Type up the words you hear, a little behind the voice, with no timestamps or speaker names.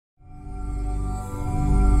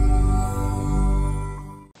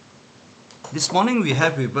This morning we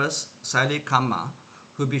have with us Sayalay Khama,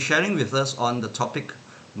 who will be sharing with us on the topic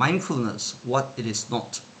Mindfulness, What It Is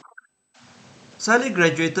Not. Sayalay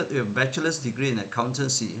graduated with a bachelor's degree in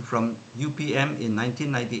accountancy from UPM in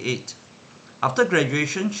 1998. After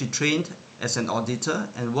graduation, she trained as an auditor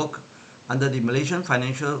and worked under the Malaysian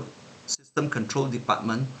Financial System Control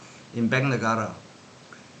Department in Bank Negara.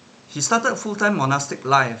 She started full-time monastic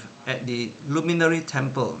life at the Luminary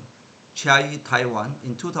Temple, Chiayi, Taiwan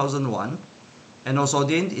in 2001 and was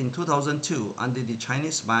ordained in 2002 under the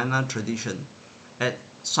Chinese Mahayana tradition at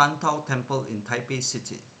Santao Temple in Taipei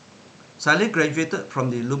City. Sayalay graduated from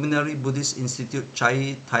the Luminary Buddhist Institute,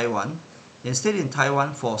 Chiayi, Taiwan and stayed in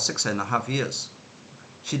Taiwan for 6.5 years.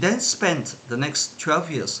 She then spent the next 12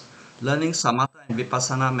 years learning Samatha and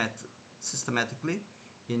Vipassana method systematically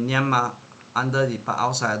in Myanmar under the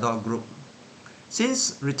Pa'ao Sayadaw group.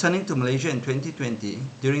 Since returning to Malaysia in 2020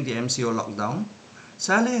 during the MCO lockdown,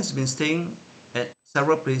 Sayalay has been staying at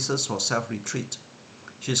several places for self-retreat.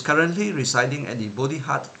 She is currently residing at the Bodhi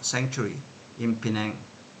Heart Sanctuary in Penang.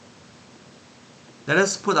 Let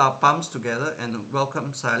us put our palms together and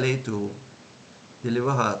welcome Sayalay to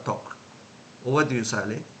deliver her talk. Over to you,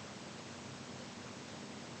 Sayalay.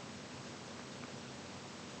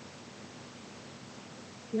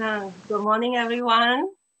 Yeah, good morning, everyone.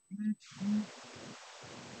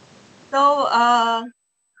 So,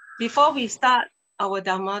 before we start our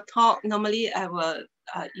Dharma talk, normally I will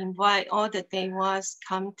invite all the Devas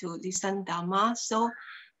come to listen Dharma. So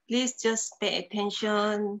please just pay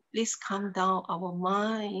attention. Please calm down our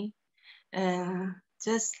mind and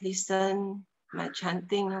just listen my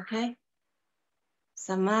chanting, okay?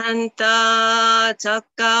 Samanta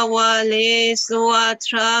Chakawale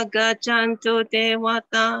Suatra Gachantu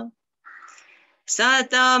Devata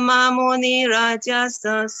Sadama Muni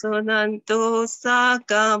Rajasa Sunanto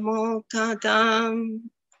Sakamukadam.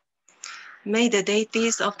 May the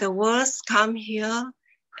deities of the world come here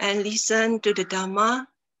and listen to the Dhamma,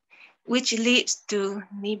 which leads to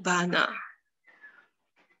Nibbana.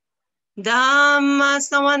 Dhamma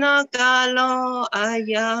Sawana Kalo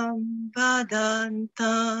Ayam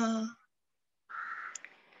Badanta.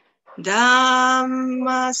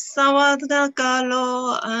 Dhamma Sawana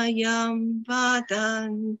Kalo Ayam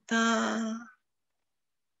Badanta.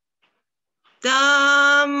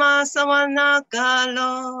 Dhamma Sawana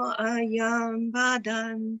Kalo Ayam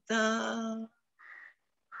Badanta.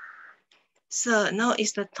 So now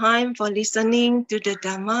is the time for listening to the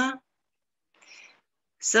Dhamma.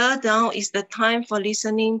 So now is the time for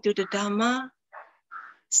listening to the Dhamma.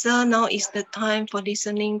 So now is the time for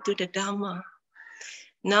listening to the Dhamma.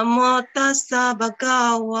 Namo tassa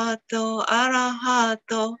bhagavato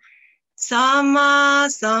arahato sama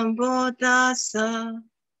sambuddhassa.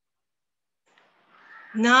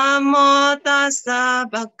 Namo tassa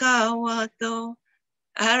bhagavato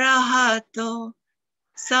arahato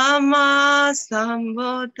sama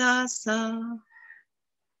sambuddhassa.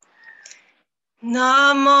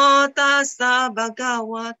 Namo tassa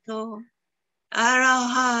bhagavato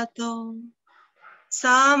arahato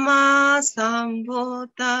sama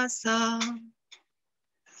sambuddhassa.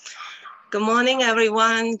 Good morning,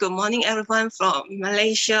 everyone. Good morning, everyone from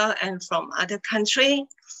Malaysia and from other countries.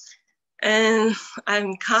 And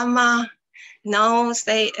I'm Khama, now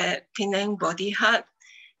stay at Penang Bodhi Heart.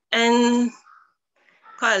 And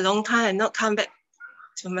quite a long time I not come back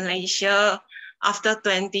to Malaysia. After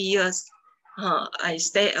 20 years, I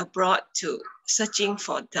stay abroad to searching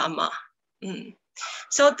for Dhamma.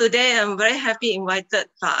 So today I'm very happy invited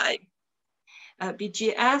by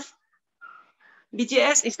BGF.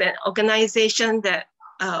 BGF is an organization that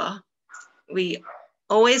we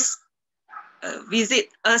always visit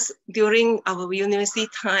us during our university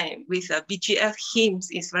time with BGF hymns.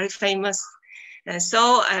 It's very famous. And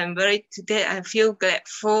so today I feel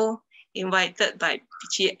grateful, invited by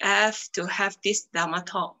BGF to have this Dhamma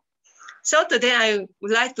talk. So today I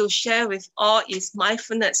would like to share with all is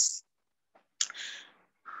mindfulness.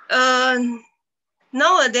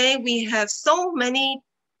 Nowadays we have so many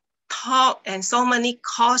talk and so many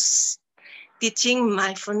courses teaching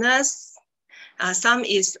mindfulness. Some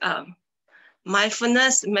is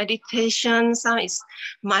mindfulness meditation, some is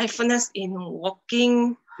mindfulness in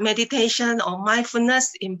walking meditation or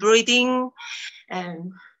mindfulness in breathing,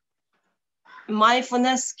 and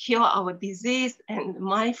mindfulness cure our disease, and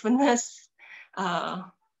mindfulness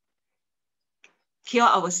cure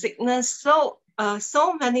our sickness. So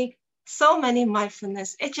many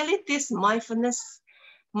mindfulness. Actually, this mindfulness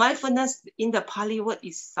in the Pali word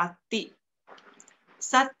is sati.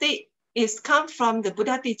 Sati is come from the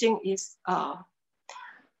Buddha teaching is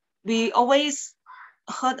we always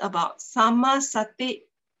heard about sama sati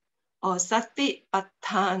or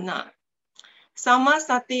Satipatthana.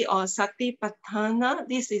 Samasati or Satipatthana,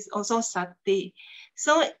 this is also sati.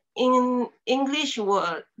 So in English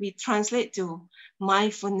word, we translate to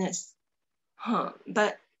mindfulness.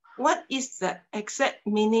 But what is the exact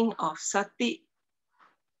meaning of sati?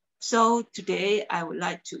 So today I would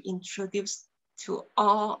like to introduce to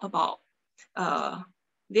all about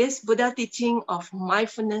this Buddha teaching of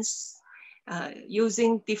mindfulness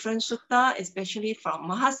using different sutta, especially from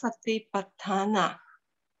Mahasatipatthana.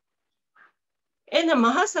 In the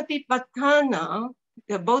Mahasatipatthana,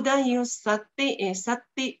 the Buddha used sati is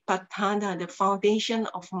satipatthana, the foundation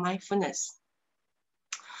of mindfulness.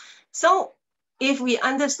 So if we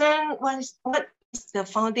understand what is the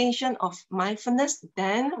foundation of mindfulness,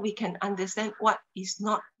 then we can understand what is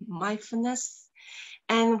not mindfulness,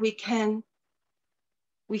 and we can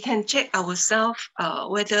check ourselves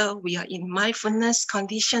whether we are in mindfulness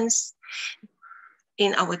conditions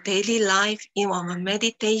in our daily life, in our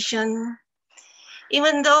meditation.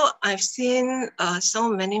 Even though I've seen so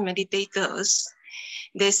many meditators,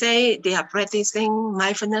 they say they are practicing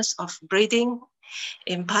mindfulness of breathing.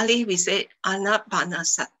 In Pali, we say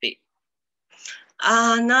anapanasati.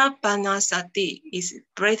 Anapanasati is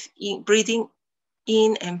breathing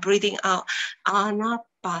in and breathing out.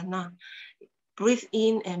 Anapana, breathe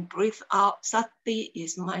in and breathe out. Sati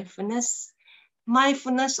is mindfulness.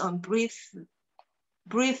 Mindfulness on breathe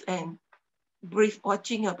and breathe,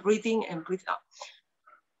 watching your breathing and breathe out.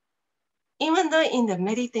 Even though in the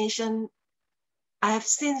meditation, I have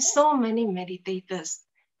seen so many meditators.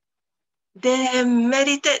 They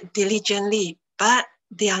meditate diligently, but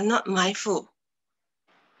they are not mindful.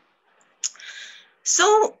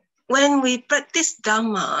 So when we practice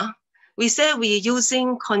Dhamma, we say we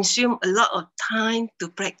consume a lot of time to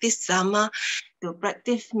practice Dhamma, to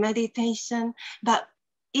practice meditation. But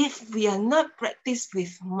if we are not practiced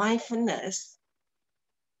with mindfulness,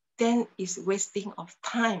 then it's wasting of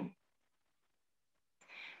time.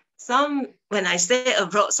 When I say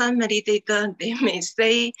abroad, some meditator,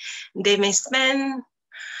 they may spend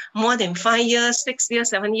more than 5 years, 6 years,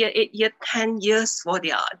 7 years, 8 years, 10 years for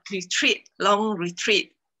their retreat, long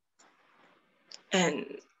retreat.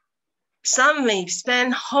 And some may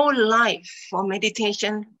spend whole life for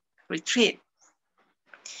meditation retreat,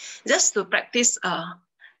 just to practice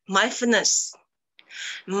mindfulness,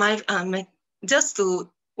 just to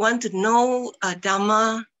want to know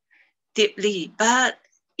Dhamma deeply. But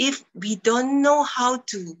if we don't know how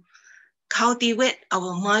to cultivate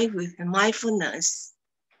our mind with mindfulness,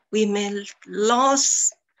 we may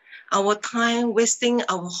lose our time, wasting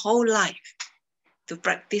our whole life to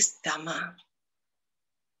practice Dhamma.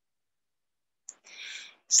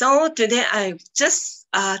 So today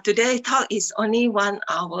today's talk is only 1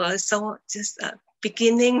 hour. So just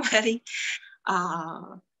beginning very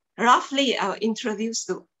roughly, I'll introduce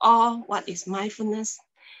to all what is mindfulness.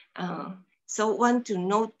 So want to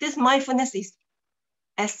know this mindfulness is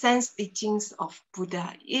essence teachings of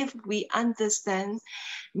Buddha. If we understand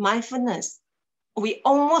mindfulness, we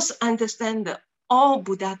almost understand all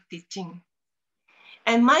Buddha teaching.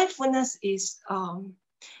 And mindfulness is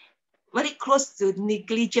very close to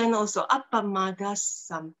negligence also. Appamada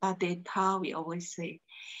sampadeta, we always say.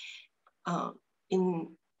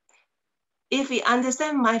 If we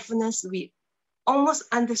understand mindfulness, we almost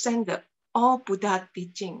understand all Buddha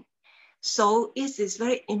teaching. So it is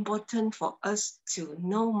very important for us to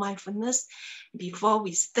know mindfulness before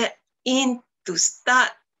we step in to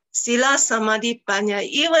start Sila, Samadhi, Panya.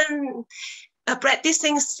 Even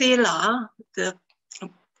practicing Sila,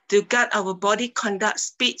 to guard our body, conduct,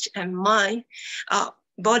 speech, and mind,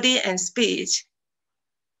 body and speech.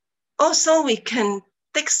 Also, we can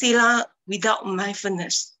take Sila without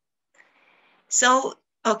mindfulness. So,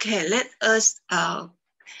 okay, let us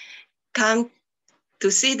come to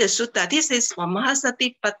see the sutta. This is from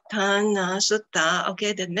Mahasatipatthana Sutta.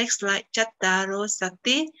 Okay, the next slide, Cattaro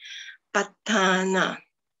Satipatthana.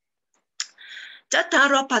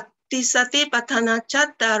 Cattaro Satipatthana,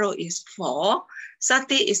 Cattaro is 4.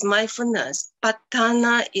 Sati is mindfulness.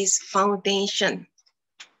 Patthana is foundation.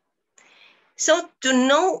 So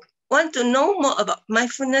want to know more about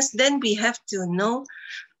mindfulness, then we have to know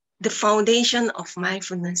the foundation of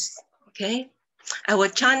mindfulness. Okay, I will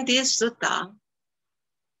chant this sutta.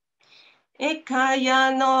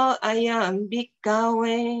 Ekaya no ayam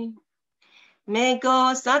bhikkhave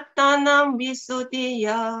mego satanam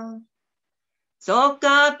visuddhiya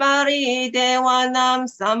soka paridevanam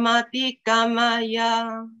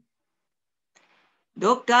samatikamaya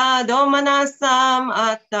dukkha domanasam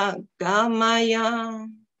atagamaya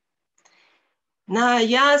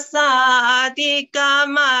Nayasa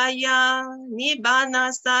adikamaya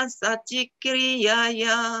nibbanasa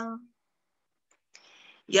sachikriyaya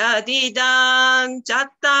yadidan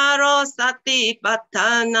chattaro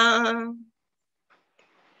satipatthana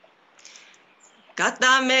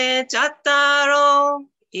katame chattaro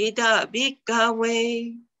ida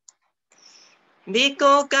bhikkhave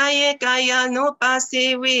bhikkhū kaye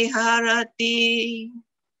kayanupasi viharati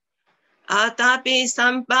atapi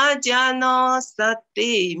sampajano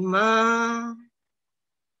satima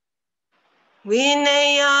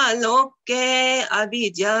vineya loke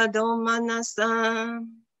abhijado manasa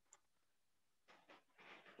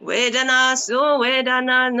vedana su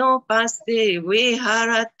vedana nupasi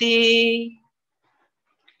viharati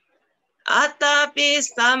atapi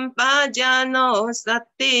sampajano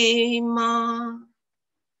satima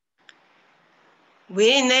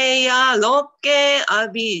vineya loke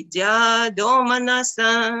abhijado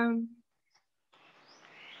manasa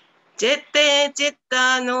citte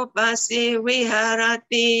cittanupasi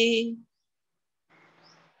viharati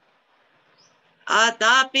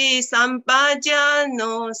atapi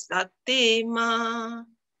sampajano satima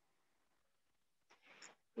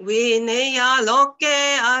vineya loke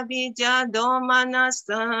abhijado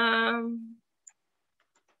manasa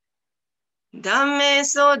dhamme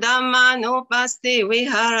so dhammanupasi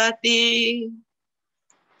viharati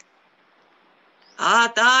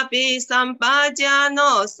atapi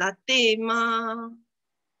sampajano satima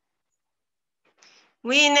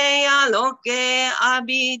vineya loke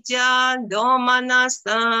abhijado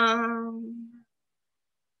manasa.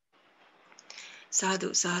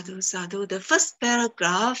 Sadhu, sadhu, sadhu. The first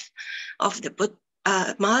paragraph of the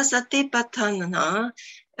Mahasatipatthana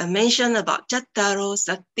mentioned about Chattaro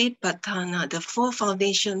Satipatthana, the four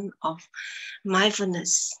foundation of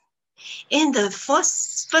mindfulness. In the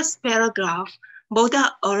first paragraph,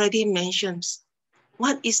 Buddha already mentions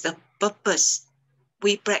what is the purpose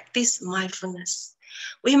we practice mindfulness.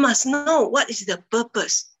 We must know what is the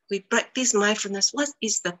purpose we practice mindfulness. What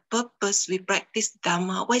is the purpose we practice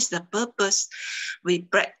Dhamma? What is the purpose we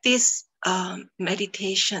practice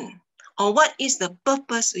meditation? Or what is the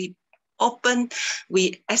purpose we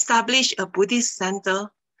establish a Buddhist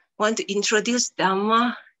center, want to introduce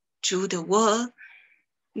Dhamma to the world?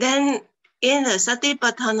 Then in the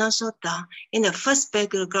Satipatthana Sutta, in the first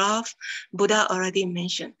paragraph, Buddha already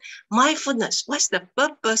mentioned mindfulness. What's the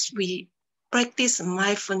purpose we practice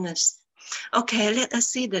mindfulness? Okay, let us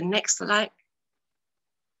see the next slide.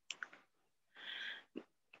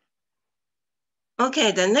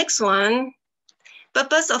 Okay, the next one,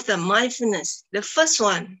 purpose of the mindfulness. The first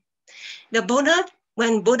one,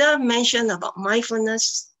 when Buddha mentioned about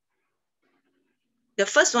mindfulness, the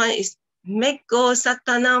first one is Mekko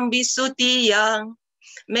Satanam Visuddhiyang.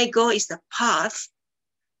 Mekko is the path.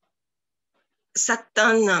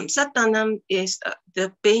 Satanam is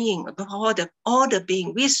the being, all the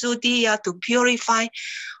being. Visuddhiya, to purify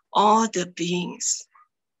all the beings.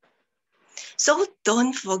 So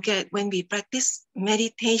don't forget, when we practice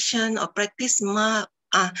meditation or practice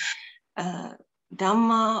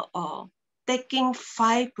Dhamma or taking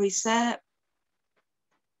 5 precepts,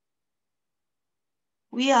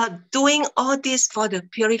 we are doing all this for the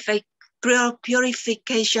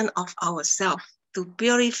purification of ourselves, to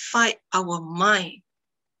purify our mind.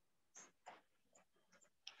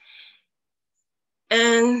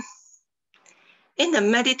 And in the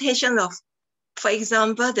meditation of, for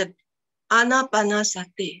example, the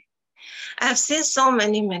Anapanasati, I've seen so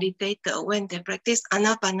many meditators when they practice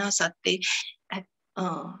Anapanasati,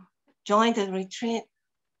 join the retreat,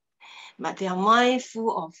 but they are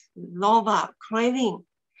mindful of lobha, craving.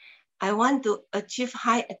 I want to achieve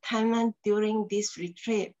high attainment during this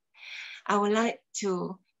retreat. I would like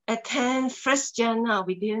to attend first jhana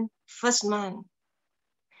within first month.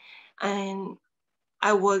 And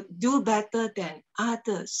I will do better than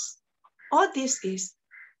others. All this is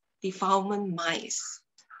defilement minds.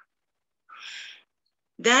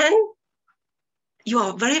 Then you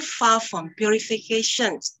are very far from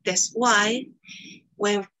purification. That's why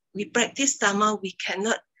when we practice Dhamma, we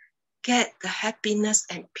cannot get the happiness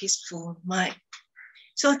and peaceful mind.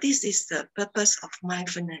 So this is the purpose of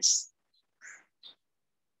mindfulness.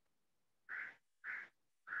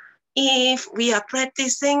 If we are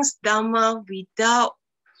practicing Dhamma without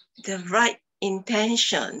the right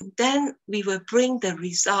intention, then we will bring the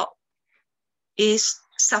result is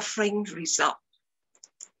suffering result.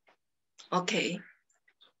 Okay.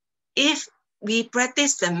 If we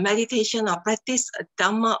practice the meditation or practice a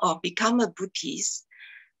Dhamma or become a Buddhist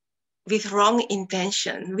with wrong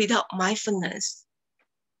intention, without mindfulness,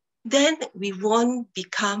 then we won't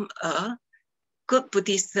become a good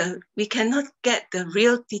Buddhist, we cannot get the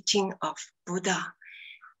real teaching of Buddha.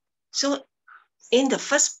 So in the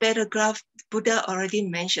first paragraph, Buddha already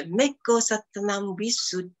mentioned, Mekko Satanam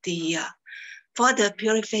Visuddhiya, for the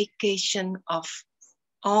purification of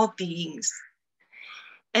all beings.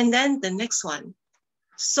 And then the next one,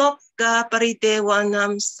 Sokka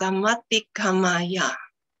Paridevanam Samatikamaya,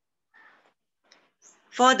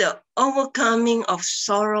 for the overcoming of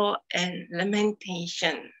sorrow and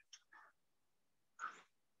lamentation.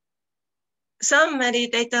 Some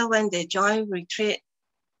meditators, when they join retreat,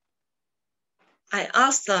 I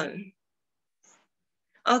ask them,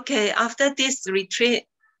 okay, after this retreat,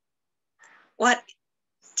 what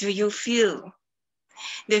do you feel?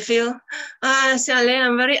 They feel, Sayalay,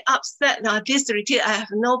 I'm very upset now. This retreat, I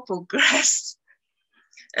have no progress.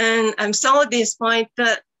 And I'm so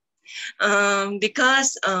disappointed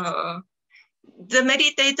because the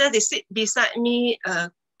meditator, they sit beside me,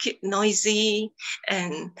 keep noisy,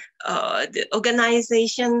 and the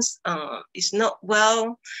organizations is not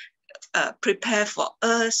well prepared for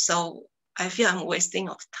us. So I feel I'm wasting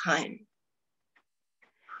of time.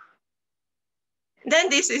 Then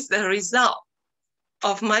this is the result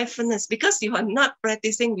of mindfulness. Because you are not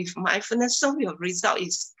practicing with mindfulness, so your result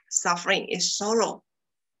is suffering, is sorrow.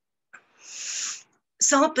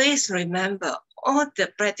 So please remember, all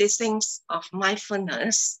the practicings of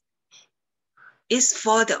mindfulness is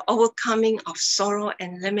for the overcoming of sorrow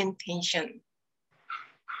and lamentation.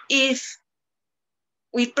 If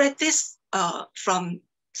we practice from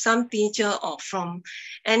some teacher or from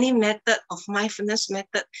any method of mindfulness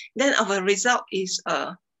method, then our result is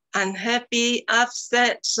unhappy,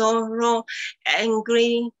 upset, sorrow,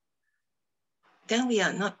 angry. Then we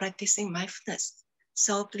are not practicing mindfulness.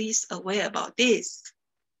 So please aware about this.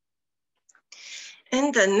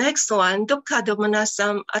 And the next one, Dukkha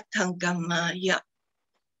Domanasam Attangamaya.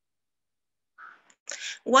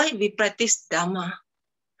 Why we practice Dhamma?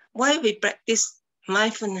 Why we practice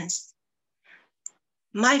mindfulness?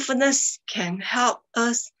 Mindfulness can help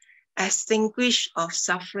us extinguish of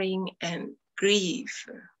suffering and grief.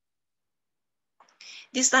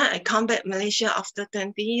 This time I come back Malaysia after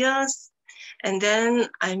 20 years, and then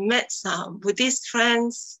I met some Buddhist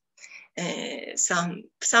friends, some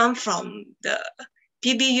from the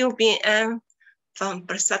PBUBM, from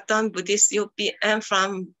Persatuan Buddhist UPM,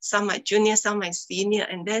 from some my junior, some my senior,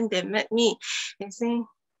 and then they met me and say,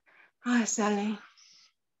 Sayalay,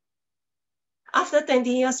 after 20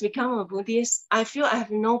 years become a Buddhist, I feel I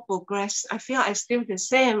have no progress. I feel I'm still the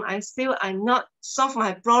same. I'm not solve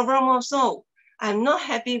my problem also. I'm not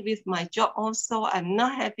happy with my job also. I'm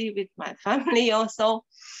not happy with my family also.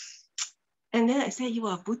 And then I said, you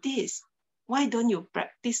are Buddhist. Why don't you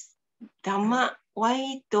practice Dhamma?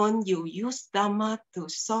 Why don't you use Dhamma to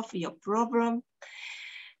solve your problem?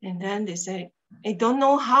 And then they say, I don't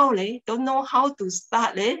know how, don't know how to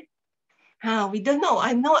start. We don't know.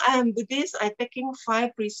 I know I am Buddhist. I'm taking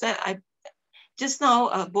 5 precepts. Just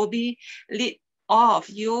now, Bobby lead all of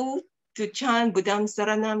you to chant Buddham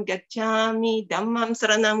Saranam Gacchami, Dhammam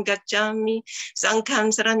Saranam Gacchami,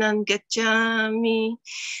 Sangham Saranam Gacchami.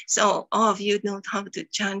 So all of you know how to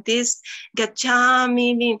chant this.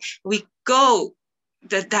 Gacchami means we go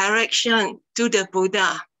the direction to the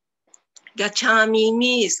Buddha. Gacchami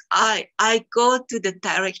means I go to the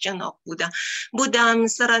direction of Buddha. Buddham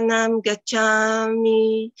Saranam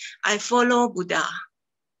Gacchami. I follow Buddha.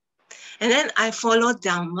 And then I follow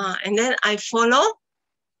Dhamma. And then I follow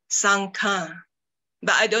Sangha.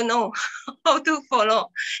 But I don't know how to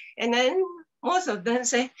follow. And then most of them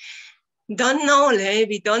say, don't know,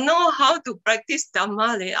 we don't know how to practice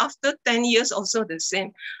Dhamma. After 10 years, also the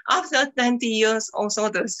same. After 20 years, also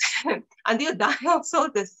the same. Until die, also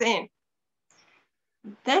the same.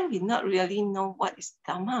 Then we not really know what is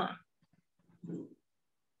Dhamma.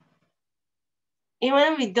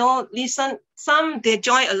 Even we don't listen, some they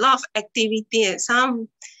join a lot of activities. Some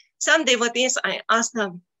devotees, I ask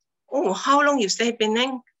them, oh, how long you stay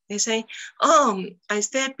Penang? They say, I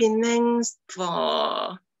stay Penang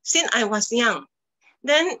since I was young.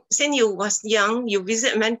 Then since you was young, you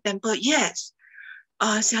visit many temple. Yes.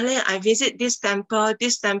 Sayalay, I visit this temple,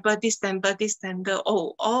 this temple, this temple, this temple.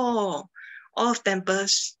 Oh, all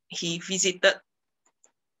temples he visited.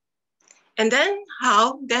 And then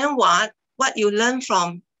how? Then what? What you learn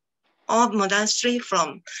from all monastery,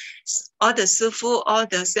 from all the Sifu, all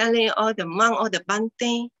the Sayalay, all the monk, all the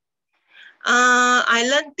Bante. I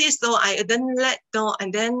learned this though, I didn't let go.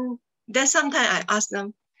 And then sometimes I ask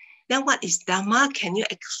them, then what is Dhamma? Can you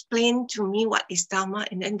explain to me what is Dhamma?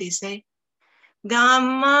 And then they say,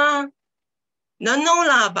 Dhamma, don't know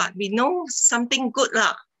lah, but we know something good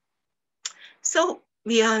lah. So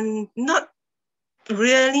we are not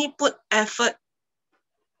really put effort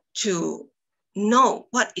to know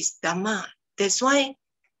what is Dhamma. That's why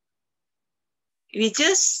we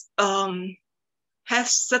just have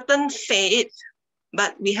certain faith,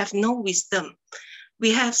 but we have no wisdom.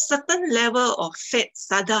 We have certain level of faith,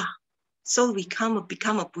 sada, so we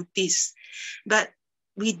become a Buddhist, but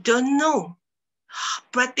we don't know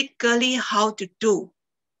practically how to do.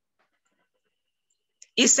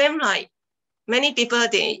 It seems like many people,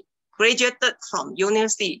 they graduated from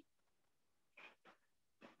university,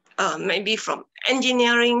 maybe from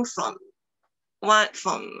engineering, from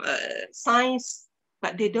science,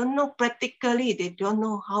 but they don't know practically, they don't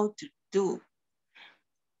know how to do.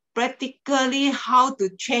 Practically how to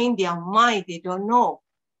train their mind, they don't know.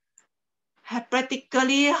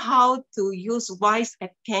 Practically how to use wise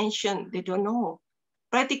attention, they don't know.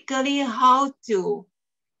 Practically how to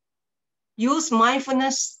use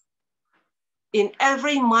mindfulness in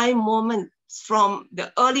every mind moment from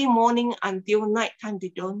the early morning until nighttime, they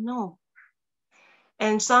don't know.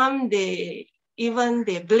 And some, they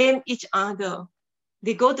blame each other.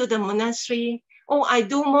 They go to the monastery, oh, I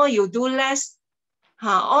do more, you do less.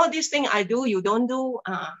 All these things I do, you don't do.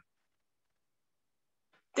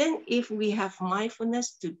 Then if we have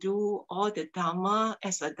mindfulness to do all the Dhamma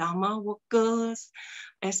as a Dhamma worker,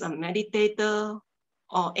 as a meditator,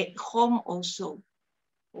 or at home also,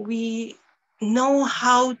 we know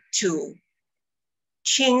how to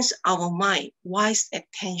change our mind, wise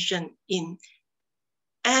attention in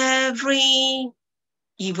every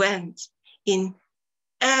event, in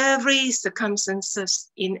every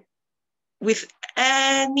circumstances, with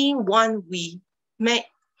anyone we meet.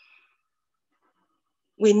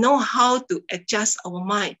 We know how to adjust our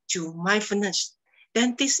mind to mindfulness.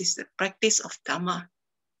 Then this is the practice of Dhamma.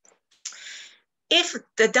 If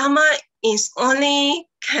the Dhamma is only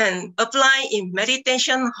can apply in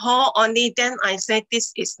meditation hall only, then I say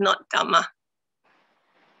this is not Dhamma.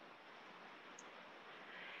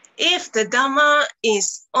 If the Dhamma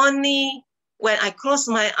is only when I close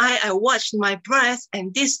my eye, I watch my breath,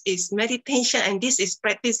 and this is meditation, and this is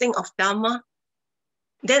practicing of Dhamma,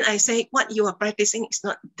 then I say what you are practicing is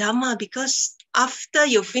not Dhamma, because after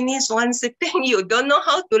you finish one sitting, you don't know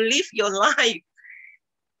how to live your life.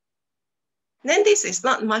 Then this is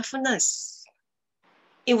not mindfulness.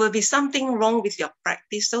 It will be something wrong with your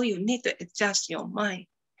practice, so you need to adjust your mind.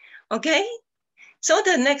 Okay? So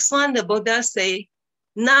the next one, the Buddha say,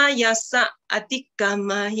 Na yasa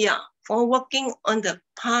atikamaya, for walking on the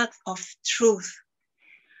path of truth.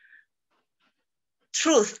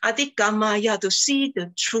 Truth, atikamaya, to see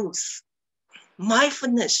the truth.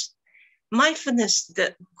 Mindfulness. Mindfulness,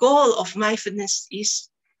 the goal of mindfulness is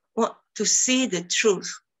what? To see the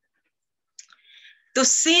truth. To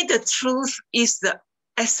see the truth is the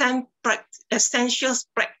essential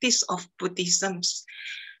practice of Buddhism.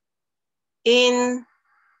 In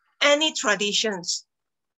any traditions,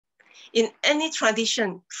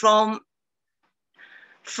 from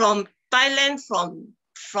Thailand, from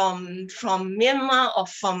Myanmar, or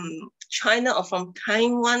from China, or from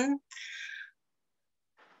Taiwan,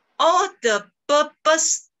 all the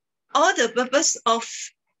purpose of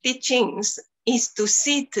teachings is to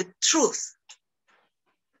see the truth.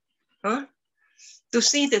 To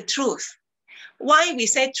see the truth. Why we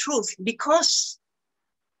say truth? Because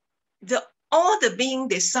all the beings,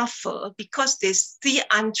 they suffer because they see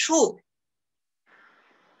untrue.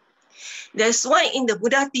 That's why in the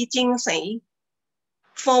Buddha teaching say,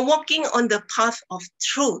 for walking on the path of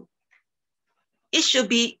truth, it should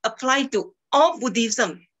be applied to all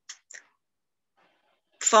Buddhism.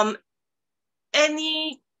 From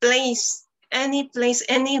any place, any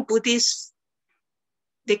Buddhist,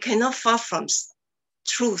 they cannot far from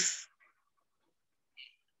truth.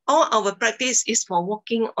 All our practice is for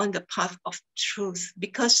walking on the path of truth,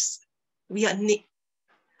 because we are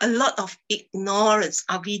a lot of ignorance,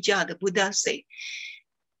 avijja, the Buddha say.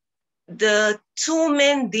 The two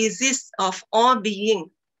main diseases of all beings,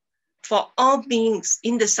 for all beings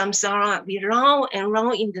in the samsara, we round and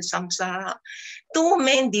round in the samsara. Two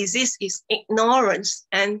main diseases is ignorance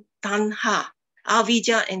and tanha,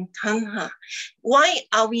 avijja and tanha. Why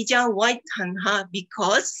avijja, why tanha?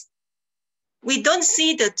 Because we don't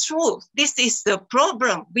see the truth. This is the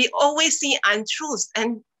problem. We always see untruth,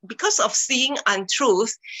 and because of seeing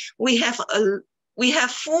untruth, we have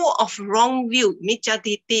full of wrong view,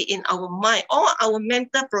 micca-ditthi in our mind. All our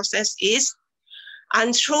mental process is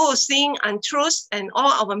untruth, seeing untruth, and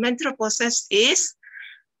all our mental process is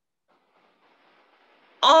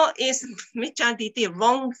micca-ditthi,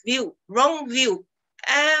 wrong view, wrong view.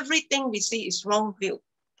 Everything we see is wrong view.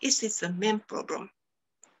 This is the main problem.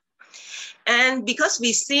 And because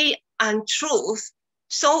we see untruth,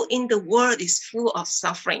 so in the world is full of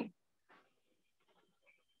suffering.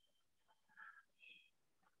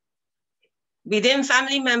 Within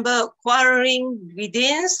family member quarreling,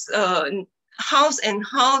 within house and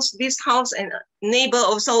house, this house and neighbor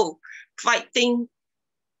also fighting.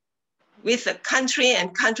 With the country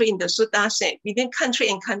and country in the Sutta said, within country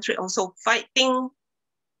and country also fighting.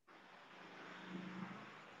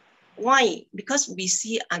 Why? Because we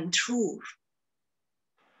see untruth.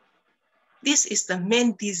 This is the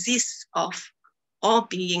main disease of all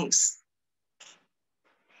beings.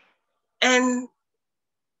 And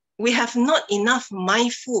we have not enough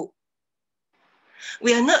mindful.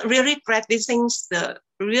 We are not really practicing the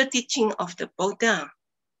real teaching of the Buddha.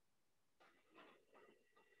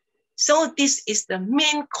 So this is the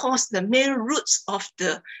main cause, the main roots of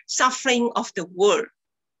the suffering of the world.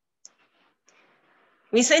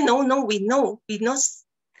 We say, no, we know.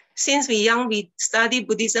 Since we're young, we study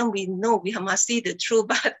Buddhism, we know we must see the truth,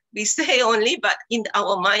 but we say only, but in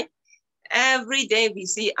our mind, every day we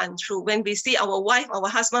see untrue. When we see our wife, our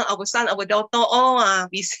husband, our son, our daughter,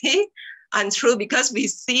 we see untrue because we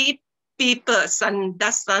see people,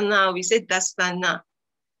 dasana, we say dasana.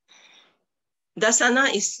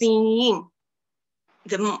 Dasana is seeing.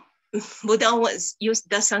 The Buddha was used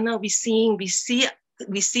dasana, we see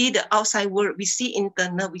the outside world, we see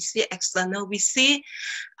internal, we see external, we see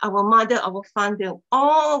our mother, our father,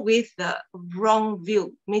 all with the wrong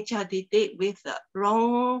view, meditate with the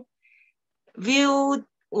wrong view.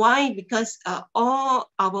 Why? Because all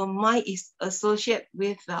our mind is associated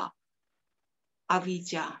with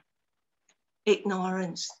avijja,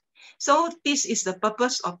 ignorance. So this is the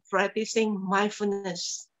purpose of practicing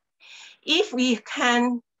mindfulness. If we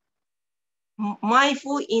can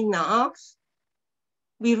mindful enough,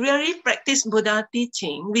 we really practice Buddha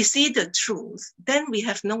teaching, we see the truth, then we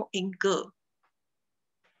have no anger.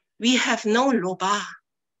 We have no lobha.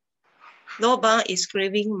 Lobha is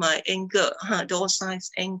craving my anger, dosa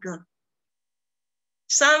is anger.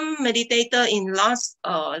 Some meditator in last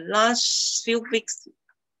few weeks,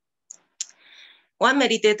 one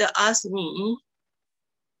meditator asked me,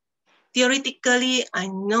 theoretically I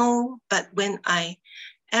know, but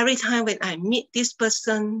every time when I meet this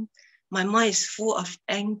person, my mind is full of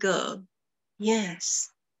anger.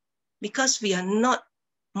 Yes, because we are not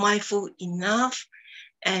mindful enough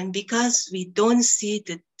and because we don't see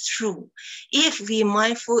the truth. If we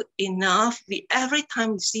mindful enough, every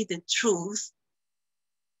time we see the truth,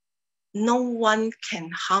 no one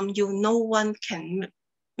can harm you, no one can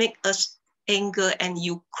make us anger, and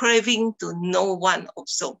you craving to no one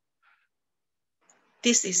also.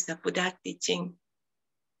 This is the Buddha teaching.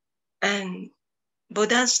 And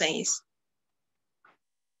Buddha says,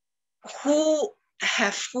 who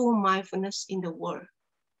have full mindfulness in the world?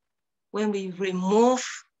 When we remove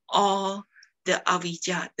all the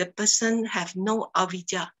avijja, the person have no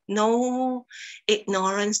avijja, no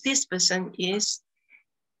ignorance. This person is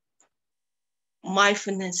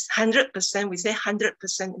mindfulness, 100%, we say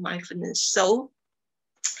 100% mindfulness. So,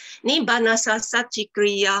 Nibbana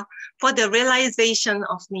Satchikriya, for the realization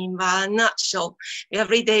of Nibbana. So,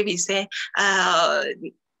 every day we say,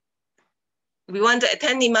 we want to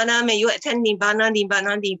attend Nibbana, may you attend Nibbana,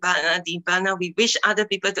 Nibbana, Nibbana, Nibbana. We wish other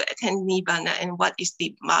people to attend Nibbana, and what is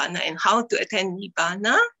Nibbana and how to attend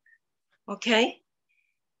Nibbana. Okay.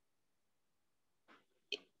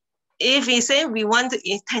 If we say we want to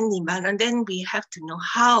attend Nibbana, then we have to know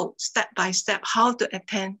how, step by step, how to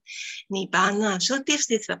attend Nibbana. So this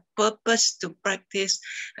is the purpose to practice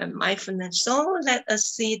mindfulness. So let us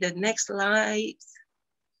see the next slide.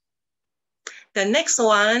 The next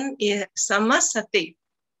one is Samasati.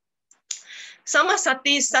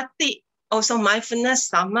 Samasati, sati, also mindfulness.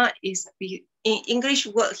 Sama is, in English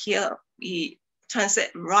word here, we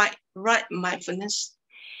translate right mindfulness.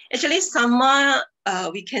 Actually, sama,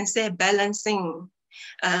 we can say balancing,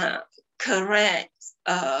 correct,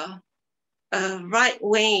 right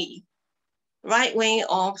way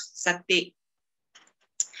of sati.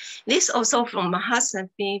 This also from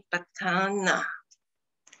Mahasati Patana.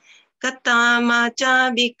 Katamaja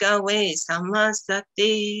bhikkhave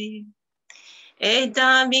samasati,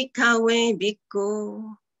 eda bhikkhave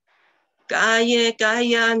bhikkhu,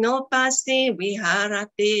 kaya no pasi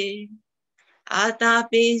viharati,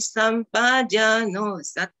 atapi sampajano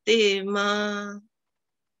satima,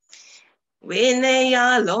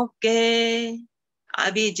 vinaya loke,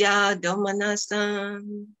 abhijja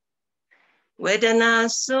domanasam, vedana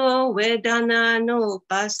so vedana no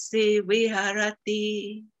pasi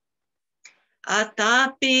viharati,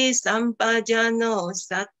 atapi sampajano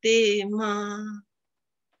satima.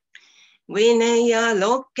 Vinaya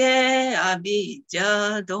loke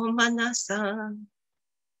abhijja domanasa.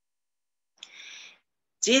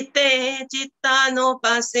 Chitte chittano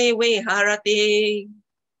pase viharati.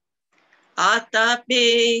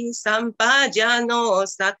 Atapi sampajano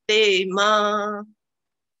satema.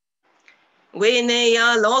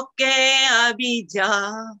 Vinaya loke abhijja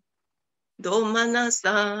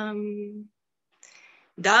domanasam.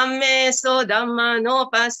 Dhamme so dhamma no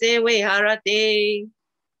pase viharati.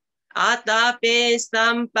 Atape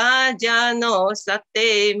sampajano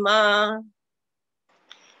satema.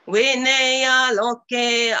 Vinaya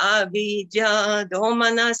loke abhijja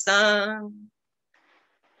domanasa.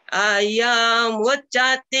 Ayam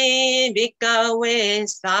uccati bhikkhave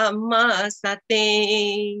sammasati.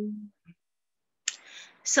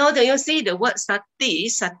 So do you see the word sati,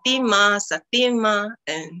 satima, satima,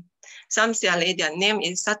 and some say their name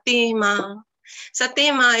is satima.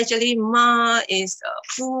 Satima, actually, ma is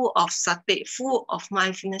full of sati, full of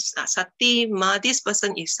mindfulness. Satima, this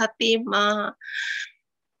person is satima.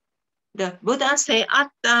 The Buddha say,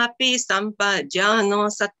 Attapi sampajano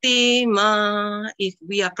satima. If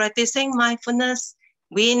we are practicing mindfulness,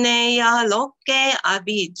 Vinaya loke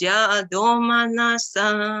abhijja domanasa.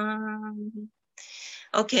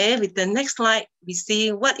 Okay, with the next slide, we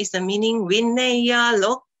see what is the meaning Vinaya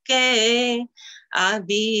loke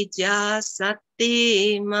abhijja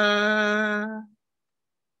satima.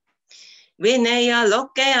 Vinaya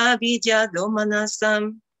loke abhijja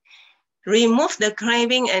domanasam. Remove the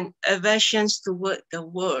craving and aversions toward the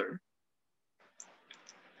world.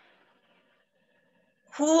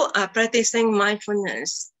 Who are practicing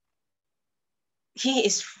mindfulness? He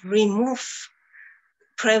is remove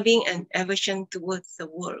craving and aversion towards the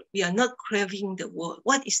world. We are not craving the world.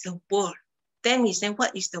 What is the world? Then we say,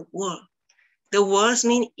 what is the world? The worlds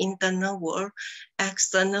mean internal world,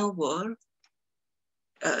 external world,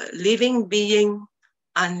 living being,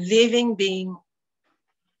 unliving being.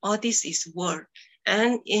 All this is world.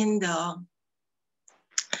 And in the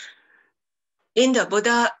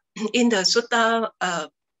Buddha, in the Sutta,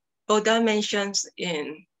 Buddha mentions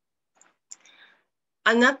in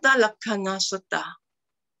Anatta Lakkhana Sutta,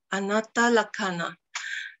 Anatta Lakkhana,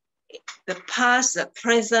 the past, the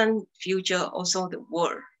present, future, also the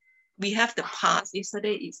world. We have the past.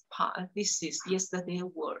 Yesterday is past. This is yesterday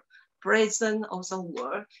world. Present also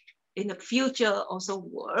world. In the future also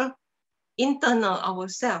world. Internal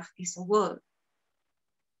ourselves is world.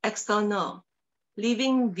 External,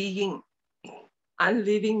 living being,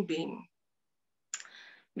 unliving being.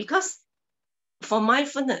 Because for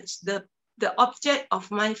mindfulness, the object of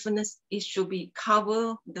mindfulness is to be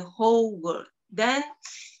cover the whole world. Then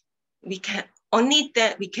we can only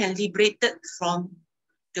that we can liberate it from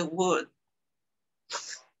the world.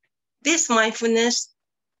 This mindfulness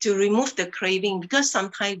to remove the craving, because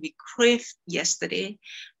sometimes we crave yesterday,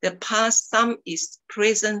 the past, some is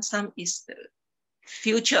present, some is the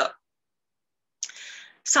future.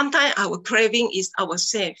 Sometimes our craving is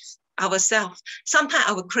ourselves. Sometimes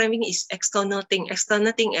our craving is external thing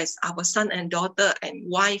as our son and daughter and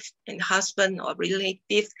wife and husband or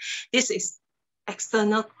relative. This is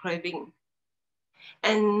external craving.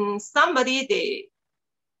 And somebody, they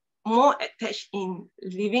more attached in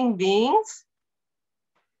living beings.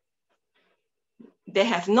 They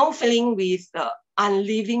have no feeling with the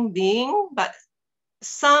unliving being, but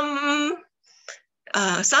some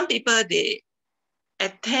people, they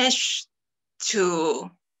attach to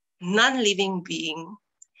non-living being.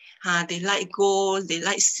 They like gold, they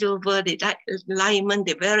like silver, they like diamond,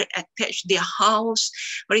 they're very attached. Their house,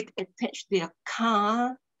 very attached, their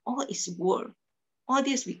car, all is world. All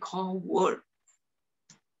this we call world.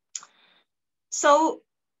 So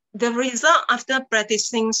the result after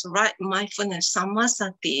practicing right mindfulness,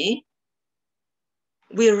 sammasati,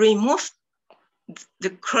 we remove the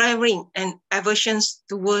craving and aversions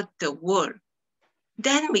toward the world.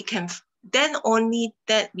 Then only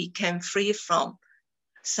that we can free from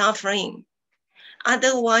suffering.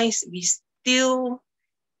 Otherwise, we still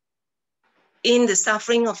in the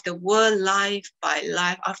suffering of the world, life by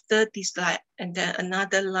life, after this life, and then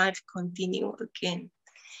another life continue again.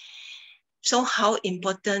 So how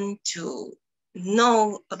important to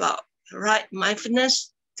know about right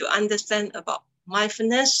mindfulness, to understand about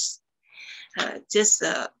mindfulness. Just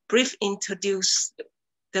brief introduce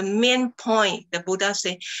the main point. The Buddha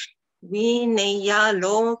said, Vinaya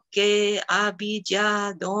loke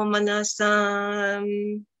abhijja domanasam.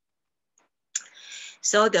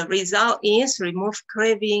 So the result is remove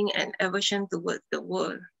craving and aversion towards the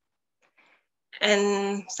world.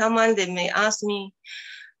 And someone, they may ask me,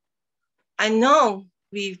 I know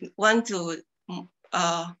we want to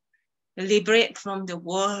liberate from the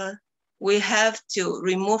world. we have to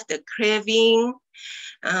remove the craving.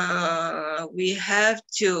 We have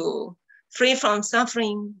to free from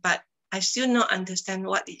suffering, but I still not understand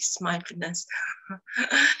what is mindfulness.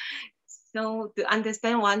 So to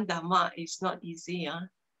understand one Dhamma is not easy.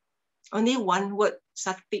 Only one word,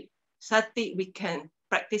 sati. Sati, we can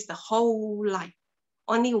practice the whole life.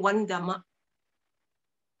 Only one Dhamma.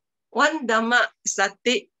 One Dhamma,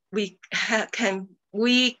 sati, we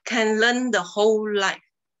can learn the whole life.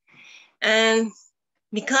 And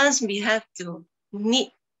because we have to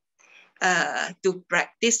need to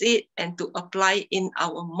practice it and to apply in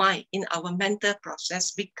our mind, in our mental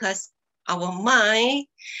process, because our mind,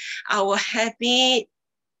 our habit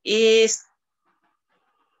is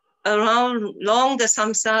along the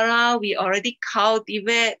samsara, we already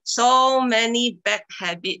cultivate so many bad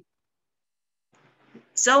habits.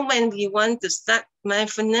 So when we want to start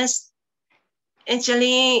mindfulness,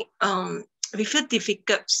 actually, we feel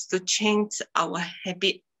difficult to change our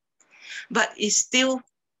habit, but it's still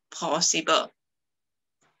possible.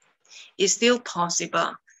 It's still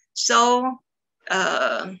possible. So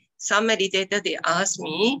some meditator, they ask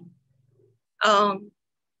me,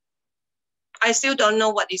 I still don't know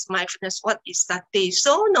what is mindfulness, what is sati.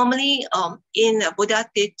 So normally in a Buddha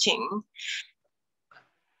teaching,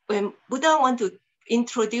 when Buddha want to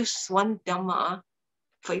introduce one Dhamma,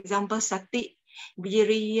 for example, sati,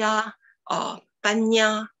 viriya, or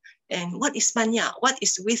panya, and what is panya? What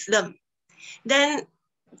is wisdom? Then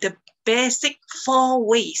the basic 4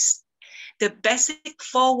 ways, to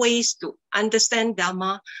understand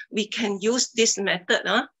Dhamma, we can use this method.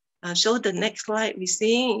 So the next slide we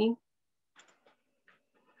see.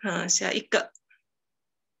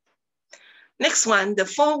 Next one, the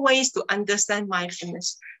 4 ways to understand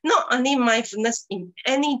mindfulness. Not only mindfulness in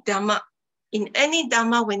any Dhamma. In any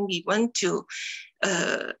Dhamma, when we want to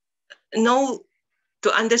know,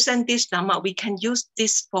 to understand this Dhamma, we can use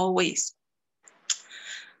these 4 ways.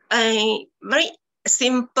 A very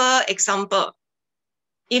simple example.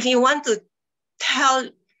 If you want to tell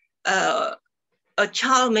a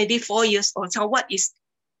child, maybe 4 years old, child, what is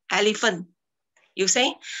elephant? You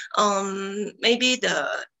say, maybe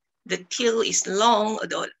the tail is long, or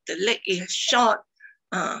the leg is short,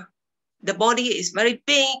 the body is very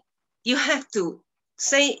big. You have to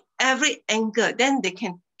say every angle, then they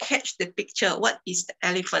can catch the picture, what is the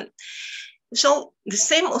elephant. So the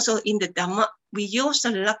same also in the Dhamma, we use the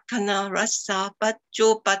Lakkana, Rasa,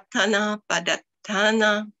 Paccupatthana,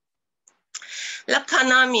 Padattana.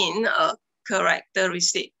 Lakkana means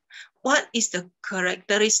characteristic. What is the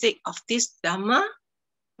characteristic of this Dhamma?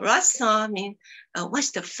 Rasa means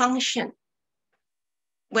what's the function?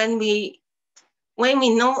 When we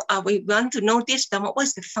know, we want to know this Dhamma,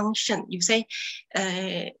 what's the function? You say,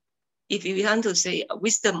 if you want to say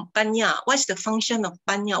wisdom, panya, what's the function of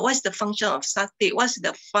panya? What's the function of sati? What's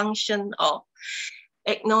the function of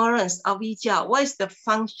ignorance, avidya? What's the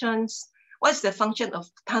function of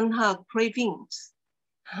tanha, cravings?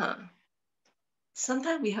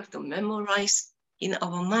 Sometimes we have to memorize in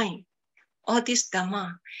our mind all this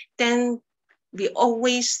Dhamma. Then we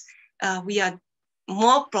always, we are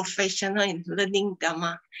more professional in learning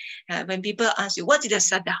Dhamma. When people ask you, what is the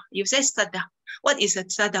sada? You say sada. What is a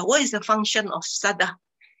sada? What is the function of sada?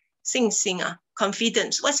 Sing,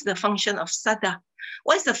 confidence. What's the function of sada?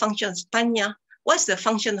 What's the function of panya? What's the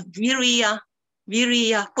function of viriya?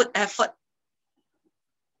 Viriya, put effort.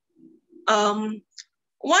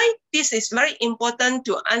 Why this is very important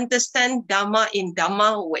to understand Dhamma in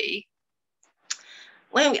Dhamma way?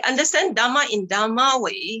 When we understand Dhamma in Dhamma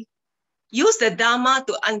way, use the Dhamma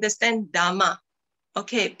to understand Dhamma.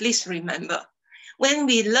 Okay, please remember. When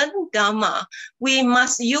we learn Dhamma, we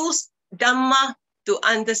must use Dhamma to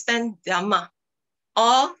understand Dhamma.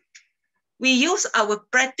 Or we use our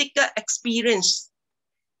practical experience,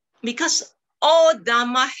 because all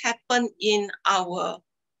Dhamma happen in our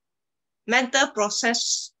mental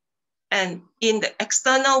process and in the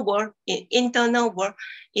external world, in internal world,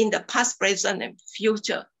 in the past, present, and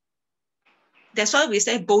future. That's why we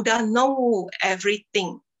say Buddha know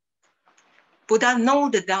everything. Buddha know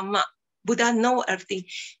the Dhamma. Buddha know everything.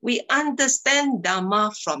 We understand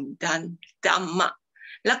Dhamma from Dhamma.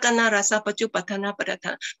 Lakkana, Rasa, Paccupatthana,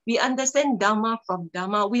 Padattana. We understand Dhamma from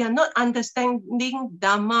Dhamma. We are not understanding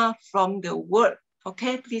Dhamma from the word.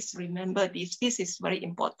 Okay, please remember this. This is very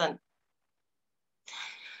important.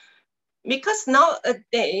 Because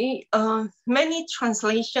nowadays, many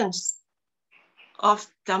translations of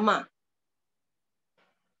Dhamma.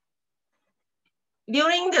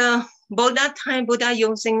 During the Buddha time, Buddha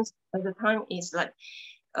using at the time is like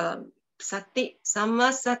sati,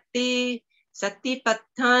 samasati,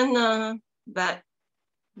 satipatthana, but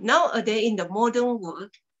Nowadays, in the modern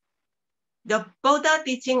world, the Buddha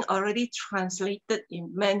teaching already translated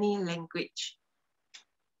in many languages.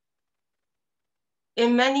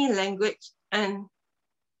 In many languages, and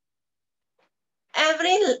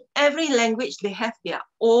every language, they have their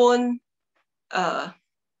own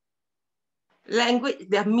language,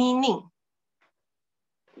 their meaning.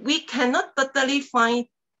 We cannot totally find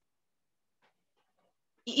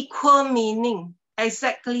equal meaning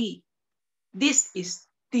exactly. This is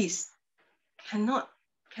this. Cannot,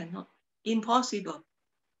 impossible.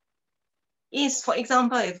 Is, for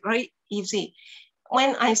example, it's very easy.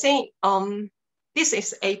 When I say, this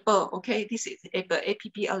is apple, okay, this is apple,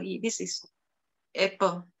 A-P-P-L-E, this is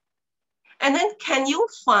apple. And then can you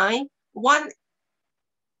find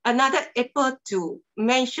another apple to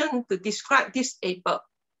mention, to describe this apple?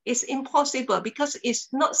 It's impossible because it's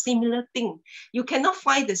not similar thing. You cannot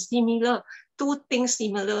find the two things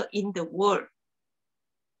similar in the world.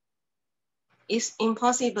 It's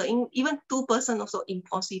impossible. Even two persons also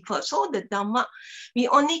impossible. So the Dhamma, we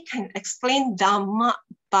only can explain Dhamma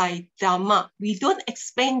by Dhamma. We don't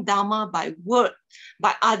explain Dhamma by word,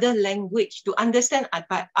 by other language. To understand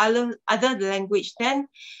by other language, then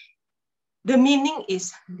the meaning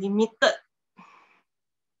is limited.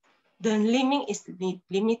 The meaning is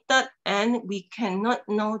limited, and we cannot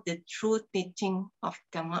know the true teaching of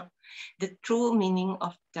Dhamma, the true meaning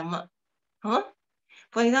of Dhamma. Huh?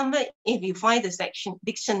 For example, if you find the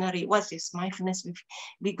dictionary, what is mindfulness?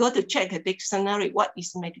 We go to check the dictionary, what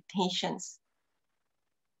is meditations?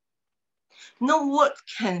 No word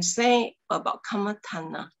can say about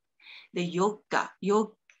Kamatana, the yoga.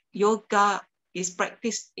 Yoga is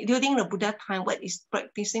practiced during the Buddha time. What is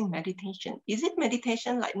practicing meditation? Is it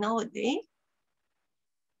meditation like nowadays?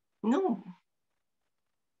 No.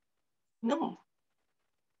 No.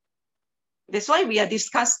 That's why we are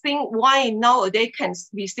discussing why nowadays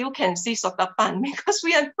we still can see Sotapan, because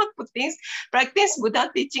we are not Buddhists, practice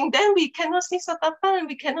Buddha teaching, then we cannot see Sotapan,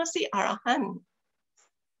 we cannot see Arahant.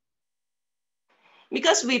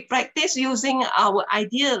 Because we practice using our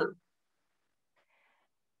ideal.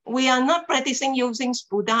 We are not practicing using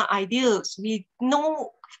Buddha ideals. We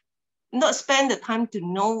not spend the time to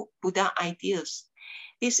know Buddha ideals.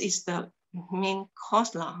 This is the main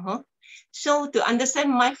cause lah, huh? So to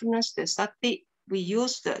understand mindfulness, the sati, we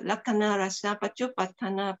use the lakkhana, rasa,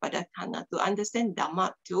 paccupatthana, padatthana to understand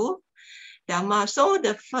Dhamma too. Dhamma. So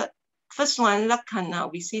the first one,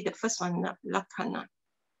 lakkhana, we see the first one, lakkhana.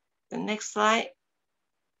 The next slide.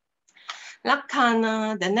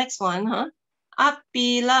 Lakkhana, the next one, huh?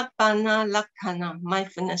 Apilapana lakkhana,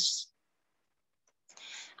 mindfulness.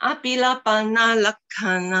 Apilapana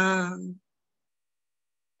lakkhana.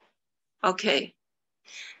 Okay.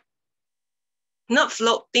 Not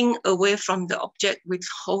floating away from the object with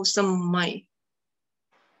wholesome mind.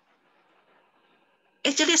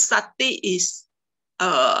 Actually, sati is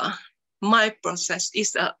a mind process.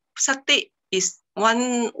 Sati is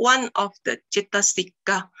one of the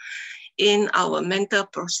cettasika in our mental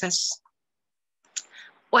process.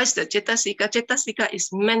 What is the cettasika? Cettasika is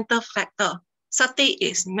mental factor. Sati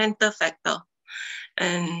is mental factor.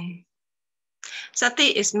 And sati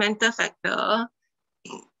is mental factor.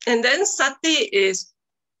 And then sati is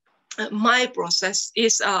my process,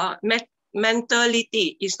 is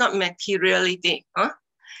mentality, it's not materiality. Huh?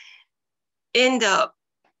 In the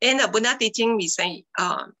Buddha teaching, we say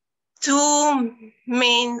two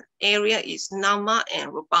main area is nama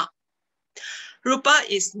and rupa. Rupa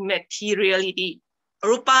is materiality.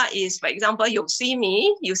 Rupa is, for example, you see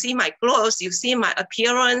me, you see my clothes, you see my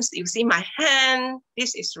appearance, you see my hand.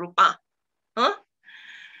 This is rupa. Huh?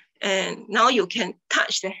 And now you can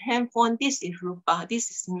touch the handphone. This is rupa.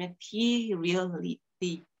 This is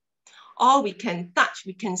materiality. All we can touch,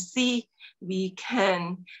 we can see, we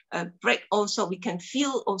can break also, we can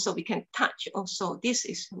feel also, we can touch also. This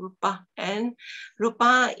is rupa. And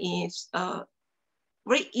rupa is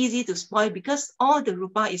very easy to spoil because all the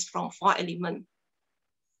rupa is from 4 elements.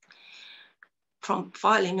 From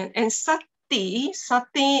 4 elements. And sati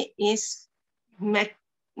is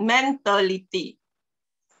mentality.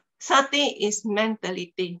 Sati is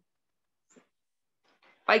mentality.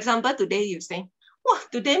 For example, today you say, oh,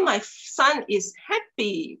 today my son is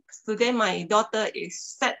happy. Today my daughter is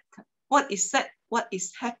sad. What is sad? What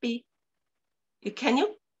is happy? Can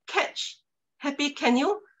you catch happy? Can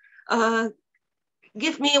you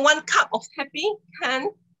give me 1 cup of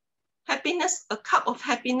happiness, a cup of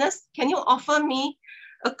happiness? Can you offer me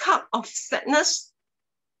a cup of sadness?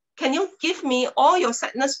 Can you give me all your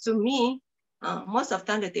sadness to me? Most of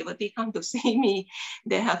the time the devotee come to see me,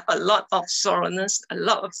 they have a lot of sorrowness, a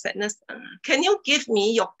lot of sadness. Can you give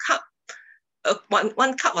me your cup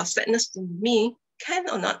one cup of sadness to me, can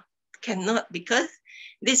or not? Cannot, because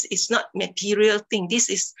this is not material thing. This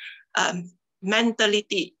is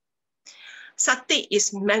mentality. Sati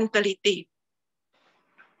is mentality.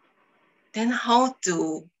 Then how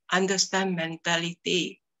to understand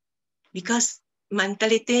mentality? Because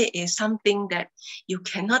mentality is something that you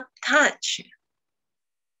cannot touch,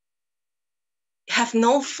 have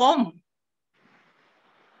no form.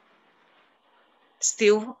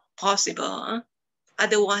 Still possible. Huh?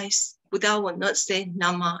 Otherwise, Buddha will not say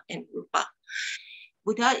Nama and Rupa.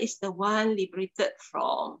 Buddha is the one liberated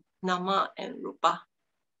from Nama and Rupa,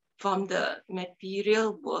 from the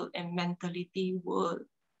material world and mentality world.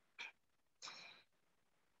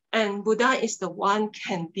 And Buddha is the one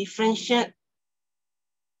can differentiate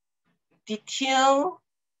detail,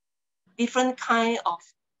 different kind of,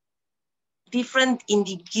 different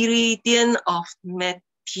ingredient of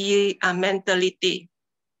mentality.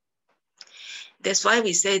 That's why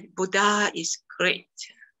we say Buddha is great.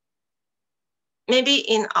 Maybe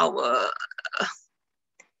in our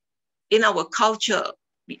culture,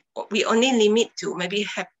 we only limit to maybe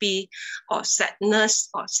happy or sadness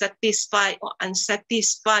or satisfied or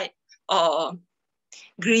unsatisfied or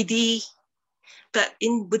greedy. But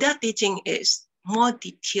in Buddha teaching is more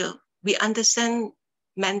detailed. We understand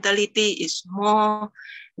mentality is more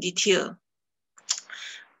detailed.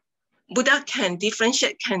 Buddha can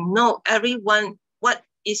differentiate, can know everyone what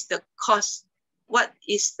is the cause, what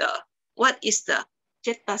is the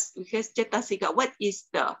cetasika, what is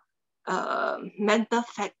the mental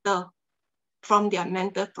factor from their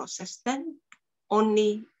mental process. Then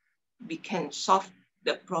only we can solve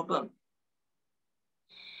the problem.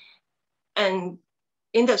 And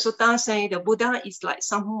in the sutta say the Buddha is like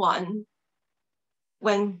someone.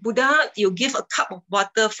 When Buddha, you give a cup of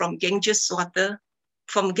water from Ganges water,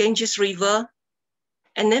 from Ganges river,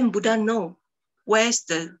 and then Buddha know where's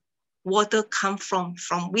the water come from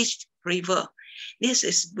which river. This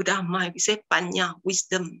is Buddha mind. We say panya,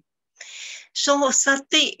 wisdom. So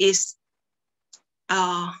sati is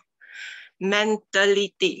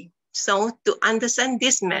mentality. So to understand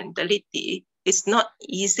this mentality is not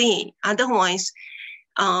easy. Otherwise,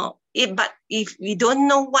 but if we don't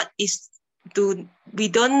know what is we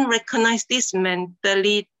don't recognize this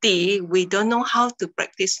mentality, we don't know how to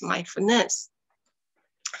practice mindfulness.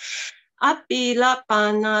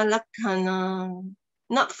 Apilapana lakkhana,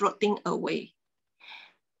 not floating away.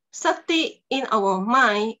 Sati in our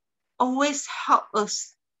mind always help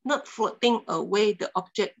us not floating away the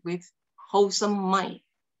object with wholesome mind.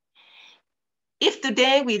 If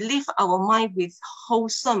today we leave our mind with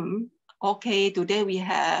wholesome, okay, today we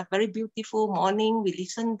have very beautiful morning, we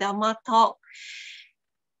listen Dhamma talk,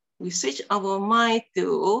 we switch our mind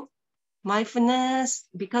to mindfulness,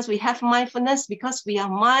 because we have mindfulness, because we are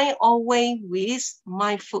mind always with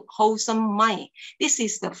mindful, wholesome mind. This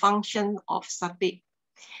is the function of sati.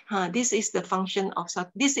 This is the function of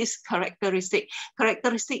sati. This is characteristic.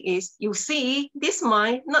 Characteristic is you see this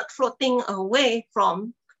mind not floating away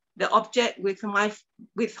from the object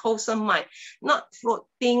with wholesome mind, not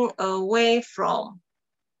floating away from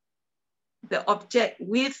the object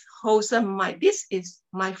with wholesome mind. This is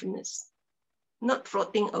mindfulness, not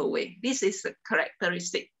floating away. This is the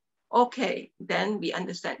characteristic. Okay, then we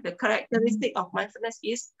understand the characteristic of mindfulness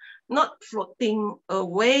is not floating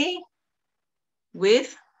away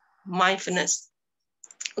with mindfulness.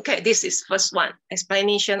 Okay, this is first one,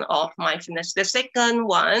 explanation of mindfulness. The second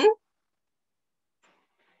one,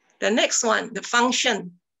 the next one, the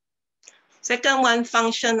function. Second one,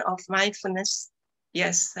 function of mindfulness.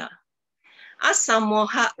 Yes,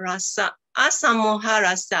 asamoha rasa. Asamoha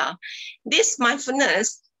rasa. This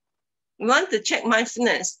mindfulness, we want to check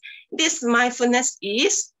mindfulness. This mindfulness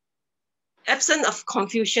is absent of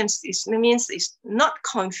confusion. It means it's not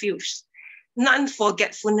confused.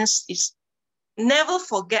 Non-forgetfulness is never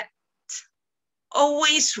forget.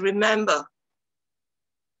 Always remember.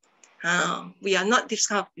 We are not this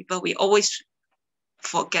kind of people. We always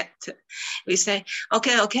forget. We say,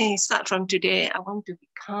 okay, start from today. I want to be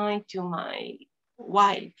kind to my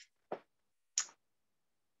wife.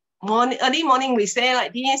 Early morning we say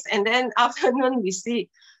like this, and then afternoon we see,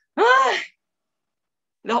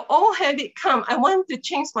 the old habit come. I want to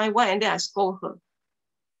change my wife, and then I scold her.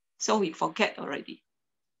 So we forget already,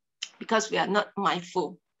 because we are not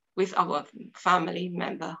mindful with our family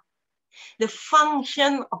member. The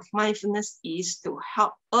function of mindfulness is to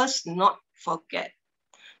help us not forget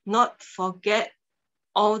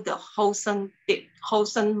all the wholesome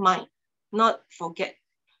mind, not forget.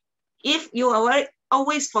 If you are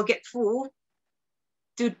always forgetful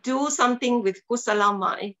to do something with kusala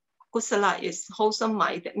mind, kusala is wholesome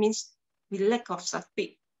mind, that means we lack of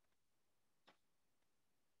sati.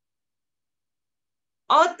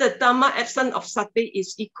 All the Dhamma absent of sati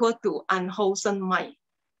is equal to unwholesome mind.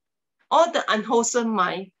 All the unwholesome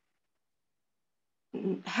mind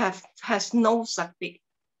has no sati,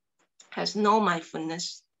 has no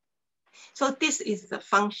mindfulness. So this is the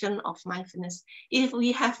function of mindfulness. If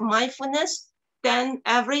we have mindfulness, then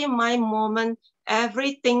every mind moment,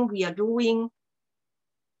 everything we are doing,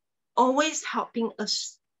 always helping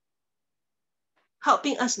us.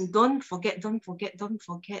 Helping us, don't forget, don't forget, don't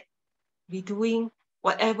forget. We're doing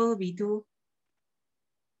whatever we do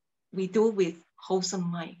with wholesome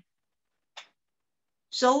mind.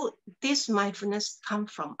 So this mindfulness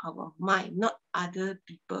comes from our mind, not other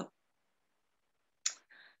people.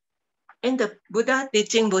 In the Buddha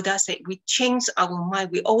teaching, Buddha said, we change our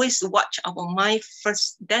mind. We always watch our mind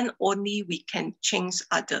first, then only we can change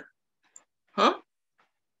other. Huh?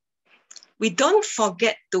 We don't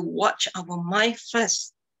forget to watch our mind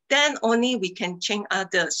first, then only we can change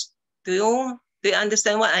others. Do you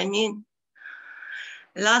understand what I mean?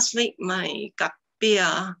 Last week, my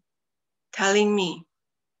kapia telling me,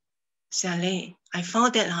 Sayalay, I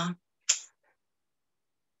found that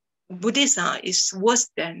Buddhist is worse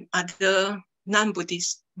than other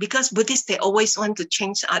non-Buddhists, because Buddhists, they always want to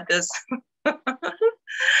change others.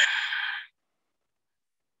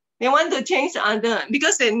 They want to change others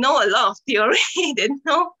because they know a lot of theory.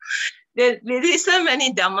 They listen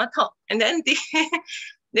many Dhamma talk, and then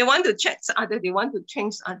they want to check other. They want to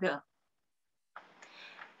change other.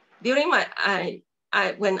 During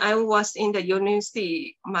when I was in the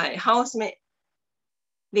university, my housemate,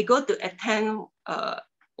 they go to attend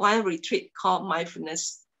one retreat called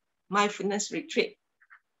mindfulness retreat.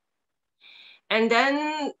 And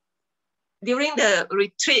then during the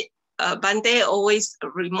retreat, Bante always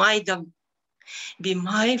remind them, be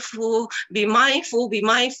mindful, be mindful, be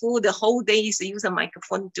mindful. The whole day is use a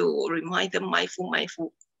microphone to remind them mindful,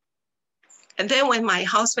 mindful. And then when my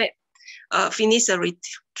housemate finished the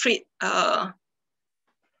retreat,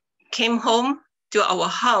 came home to our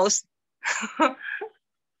house,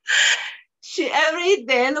 she every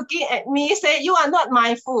day looking at me, say, you are not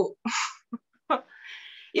mindful.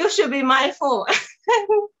 You should be mindful.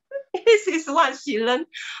 This is what she learned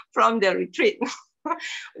from the retreat.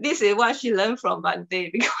 This is what she learned from Bante,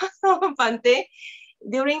 because Bante,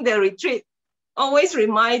 during the retreat, always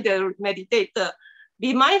remind the meditator,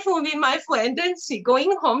 be mindful, and then she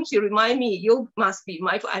going home, she remind me, you must be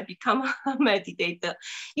mindful. I become a meditator.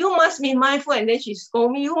 You must be mindful, and then she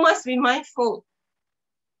scold me, you must be mindful.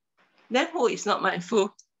 Then who is not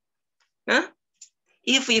mindful? Huh?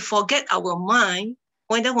 If we forget our mind,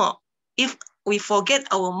 if we forget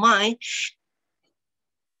our mind,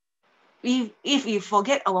 if we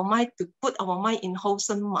forget our mind to put our mind in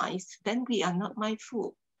wholesome minds, then we are not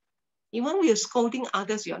mindful. Even we are scolding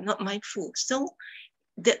others, we are not mindful. So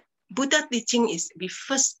the Buddha teaching is we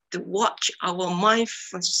first to watch our mind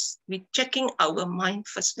first. We checking our mind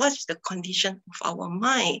first. What is the condition of our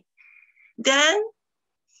mind? Then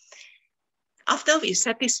after we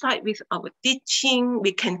satisfied with our teaching,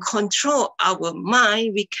 we can control our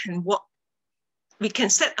mind. We can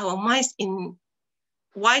set our minds in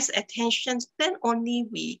wise attention. Then only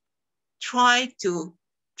we try to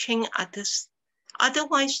change others.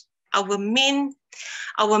 Otherwise, our main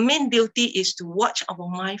duty is to watch our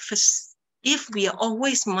mind first. If we are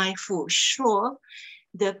always mindful, sure,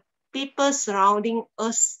 the people surrounding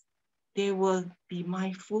us, they will be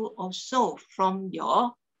mindful also from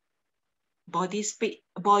your body speech,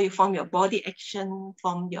 from your body action,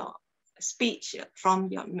 from your speech, from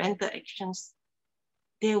your mental actions.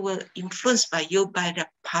 They will influence by you by the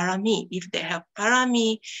parami. If they have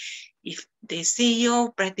parami, if they see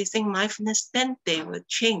you practicing mindfulness, then they will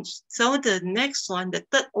change. So the next one, the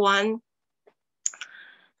third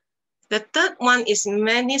one is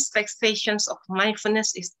manifestations of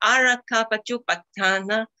mindfulness is araka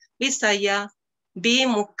paccupatthana visaya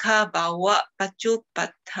bimukha bhava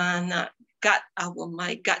paccupatthana. Guard our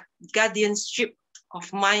mind, guardianship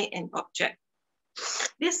of mind and object.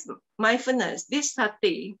 This mindfulness, this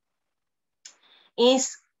sati,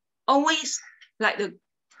 is always like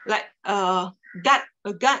a gut,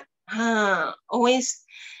 always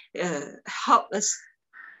help us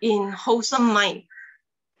in wholesome mind,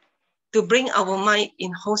 to bring our mind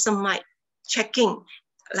in wholesome mind, checking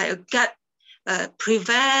like a gut,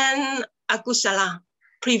 prevent akusala,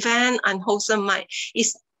 prevent unwholesome mind.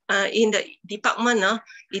 Is in the department,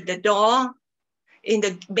 in the door, in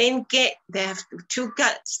the main gate, they have two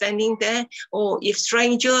guards standing there. Or if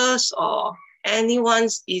strangers or anyone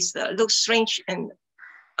is looks strange and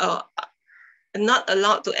not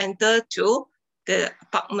allowed to enter to the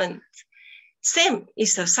apartment. Same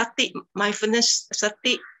is the sati, mindfulness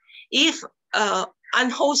sati. If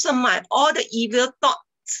unwholesome mind, all the evil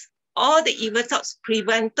thoughts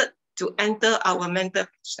prevented to enter our mental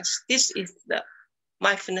process. This is the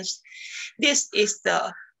mindfulness. This is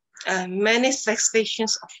the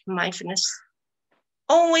manifestations of mindfulness.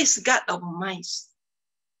 Always guard our minds.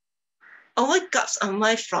 Always guards our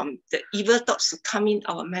mind from the evil thoughts to come in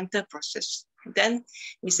our mental process. Then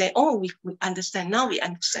we say, oh, we understand. Now we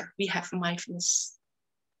understand. We have mindfulness.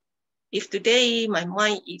 If today my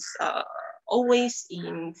mind is always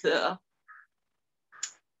in the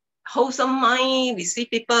wholesome mind, we see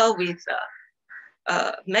people with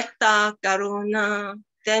metta, karuna,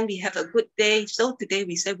 then we have a good day. So today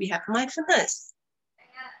we say we have mindfulness.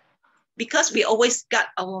 Because we always guard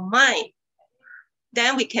our mind,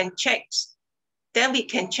 then we can check. Then we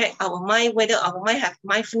can check our mind, whether our mind have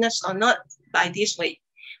mindfulness or not by this way.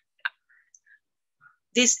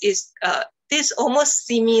 This is almost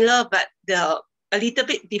similar, but a little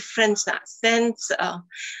bit different. Since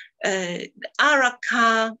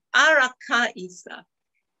araka is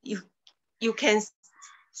you can.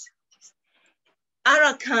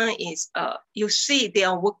 Araka is you see they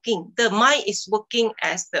are working. The mind is working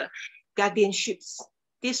as the guardianships.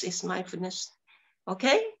 This is mindfulness.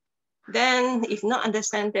 Okay. Then, if not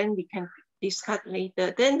understand, then we can discuss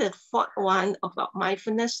later. Then the fourth one about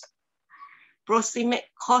mindfulness, proximate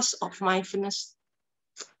cause of mindfulness.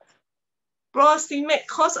 Proximate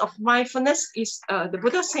cause of mindfulness is, the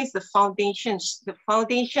Buddha says, the foundations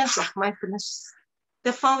of mindfulness.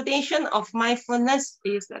 The foundation of mindfulness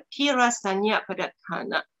is the Kira Sanya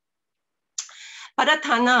Padatthana.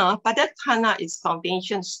 Padatthana is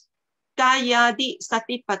foundations. Kayadi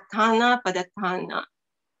Satipatthana Padatthana.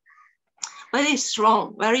 Very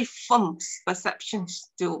strong, very firm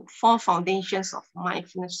perceptions to form foundations of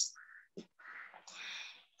mindfulness.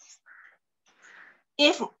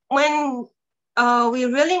 When we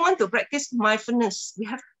really want to practice mindfulness, we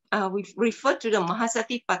have we refer to the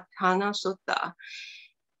Mahasatipatthana Sutta.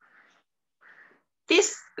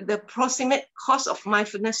 The proximate cause of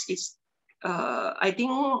mindfulness is, I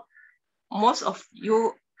think most of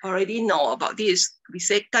you already know about this. We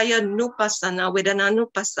say Kaya Nupassana, Vedana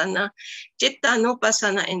Nupassana, Citta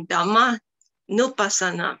Nupassana, and Dhamma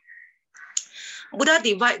Nupassana. Buddha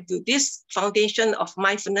divide to this foundation of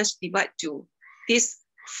mindfulness, divide to this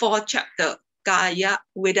 4 chapters, Kaya,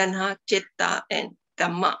 Vedana, Citta, and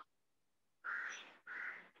Dhamma.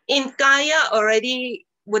 In Kaya already,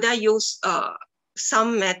 Buddha used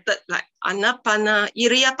some method like Anapana,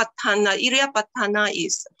 Iriyapathana. Iriyapathana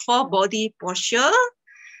is 4 body posture,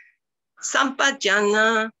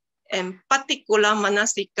 Sampajana, and Patikula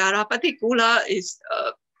Manasikara. Patikula is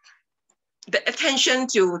the attention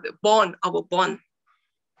to the bond, our bond.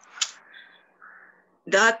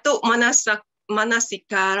 Dhatu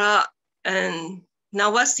Manasikara and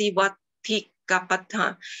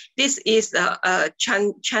Navasivatikapatha. This is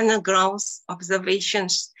channel grounds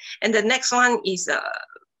observations. And the next one is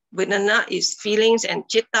Vedana is feelings, and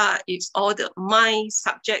Citta is all the mind,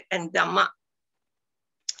 subject, and Dhamma.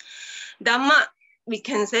 Dhamma, we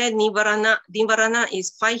can say Nivarana. Nivarana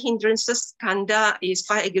is 5 hindrances, Khandha is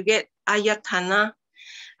 5 aggregate, Ayatana,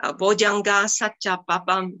 Bojjhanga, Satya,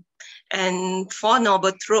 Papam, and 4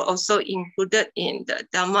 noble truths also included in the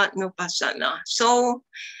Dhamma Nupassana. So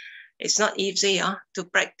it's not easy to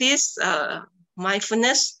practice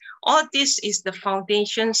mindfulness. All this is the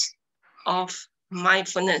foundations of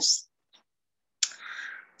mindfulness.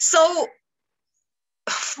 So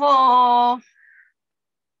for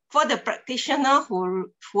the practitioner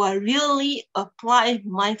who really apply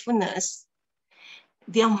mindfulness,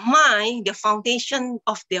 their mind, the foundation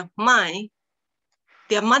of their mind,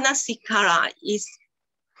 their manasikara is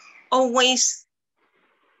always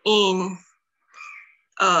in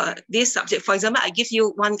this subject. For example, I give you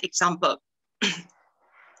one example.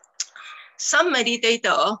 Some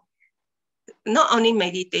meditator, not only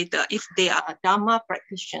meditator, if they are a Dhamma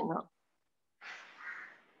practitioner,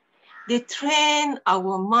 they train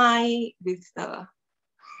our mind with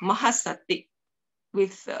Mahasati,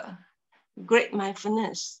 with great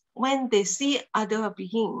mindfulness. When they see other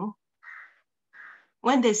beings,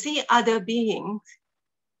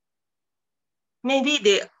 maybe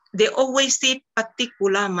they always see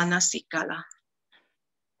Patikula Manasikala.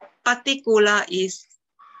 Patikula is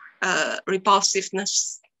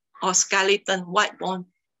repulsiveness or skeleton, white bone.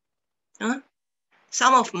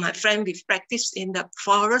 Some of my friends, we practice in the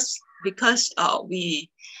forest because we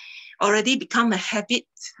already become a habit.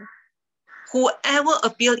 Whoever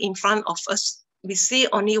appears in front of us, we see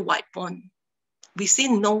only white bone. We see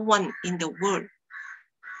no one in the world.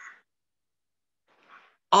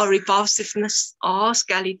 or repulsiveness, or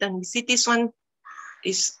skeleton. You see, this one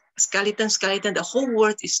is skeleton. The whole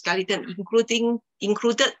world is skeleton,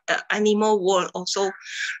 included animal world, also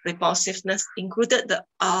repulsiveness, included the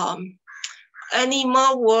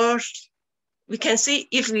animal world. We can see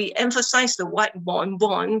if we emphasize the white born,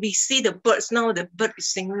 we see the birds now, the bird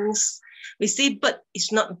is singing. We see bird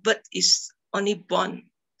is not bird, is only born.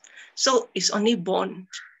 So it's only born.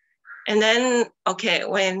 And then, okay,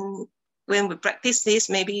 when we practice this,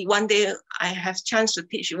 maybe one day I have chance to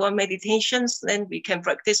teach you meditations, then we can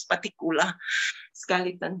practice particular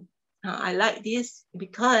skeleton. I like this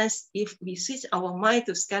because if we switch our mind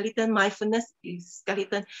to skeleton, mindfulness is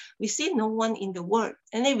skeleton, we see no one in the world.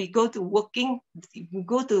 And then we go to working, we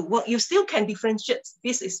go to work, you still can differentiate.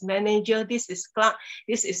 This is manager, this is clerk,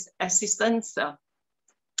 this is assistant.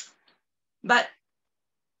 But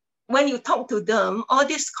when you talk to them, all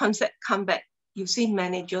this concept come back. You see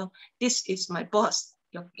manager, this is my boss.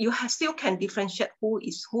 You still can differentiate who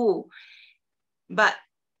is who. But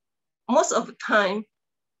most of the time,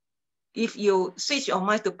 if you switch your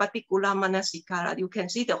mind to particular manasikara, you can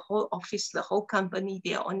see the whole office, the whole company,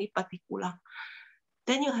 they are only particular.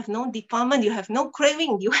 Then you have no department, you have no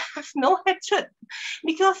craving, you have no hatred,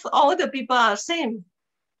 because all the people are same.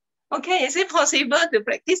 Okay, is it possible to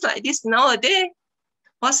practice like this nowadays?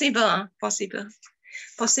 Possible, possible,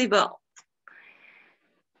 possible.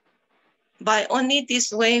 By only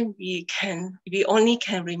this way, we only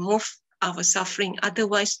can remove our suffering.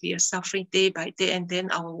 Otherwise, we are suffering day by day, and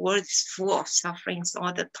then our world is full of sufferings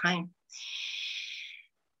all the time.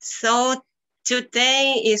 So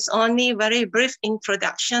today is only very brief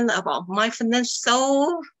introduction about mindfulness.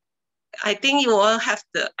 So I think you all have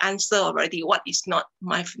the answer already. What is not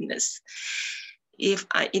mindfulness? If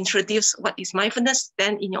I introduce what is mindfulness,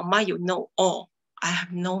 then in your mind you know, oh, I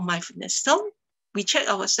have no mindfulness. So we check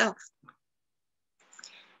ourselves.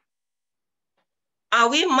 Are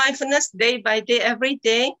we mindfulness day by day, every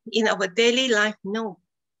day in our daily life? No.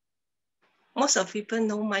 Most of people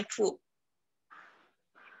know mindful.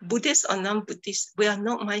 Buddhist or non-Buddhist, we are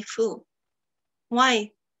not mindful.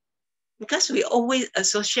 Why? Because we always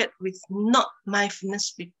associate with not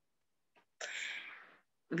mindfulness. We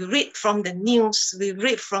read from the news, we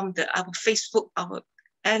read from our Facebook, our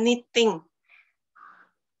anything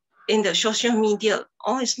in the social media.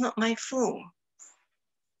 Oh, it's not mindful.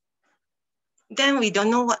 Then we don't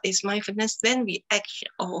know what is mindfulness. Then we act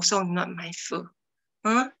also not mindful.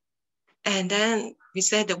 And then we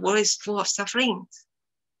say the world is full of suffering.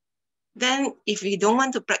 Then if we don't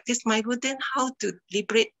want to practice mindfulness, then how to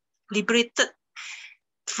liberate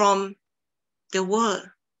from the world?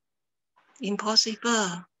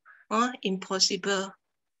 Impossible. Impossible.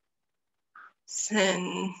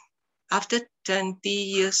 And after 20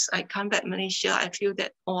 years, I come back to Malaysia, I feel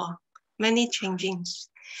that, many changings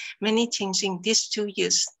these 2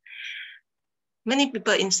 years. Many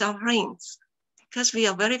people in suffering because we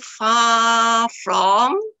are very far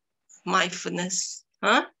from mindfulness.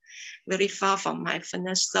 Very far from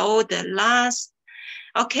mindfulness. So the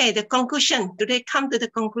conclusion. Today, come to the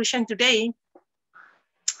conclusion today.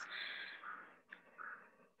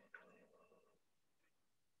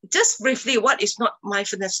 Just briefly, what is not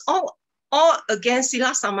mindfulness? All again,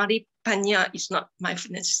 Sila Samadhi Panya is not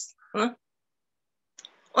mindfulness.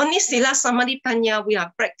 Only Sila Samadhi Panya, we are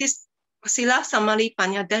practice Sila Samadhi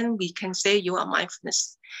Panya, then we can say you are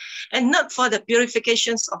mindfulness. And not for the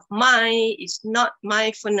purifications of mind, is not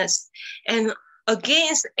mindfulness. And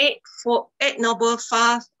against eight noble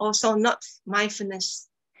fast, also not mindfulness.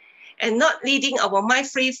 And not leading our mind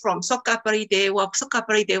free from Soka Paridewa. Soka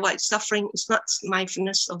Paridewa is suffering, is not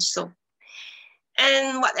mindfulness also.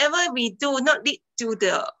 And whatever we do, not lead to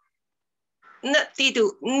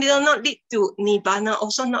nibbana,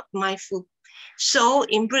 also not mindful. So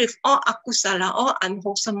in brief, all akusala, all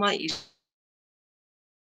unwholesome mind is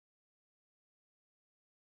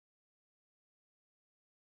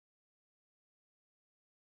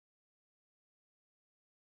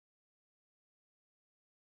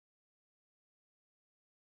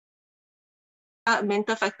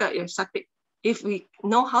mental factor is sati. If we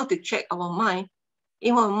know how to check our mind,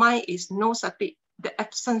 in our mind is no sati, the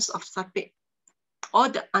absence of sati. All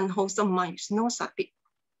the unwholesome mind is no sati.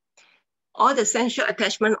 All the sensual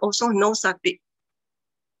attachment also no sati.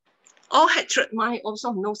 All hatred mind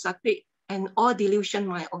also no sati. And all delusion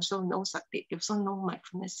mind also no sati. Also no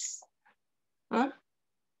mindfulness.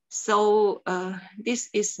 So this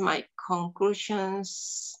is my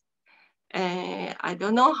conclusions. I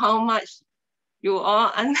don't know how much you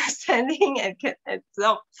are understanding and can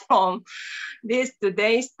absorb from this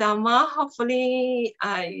today's Dhamma. Hopefully,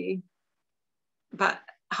 but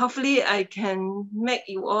hopefully I can make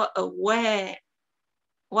you all aware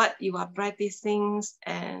what you are practicing,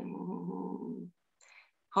 and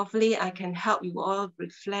hopefully I can help you all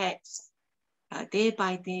reflect day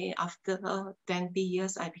by day. After 20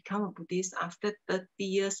 years, I become a Buddhist. After 30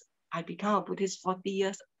 years, I become a Buddhist. 40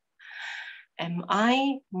 years. Am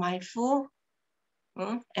I mindful?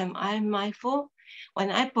 Am I mindful?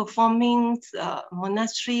 When I performing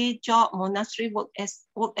monastery job, monastery work as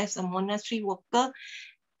a monastery worker,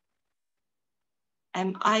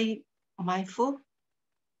 am I mindful?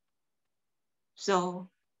 So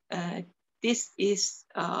this is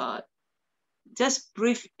just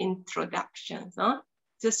brief introduction.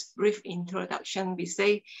 Just brief introduction. We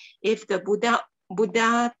say if the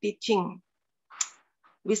Buddha teaching,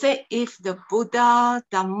 we say if the Buddha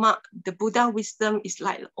Dhamma, the Buddha wisdom is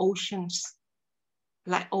like oceans,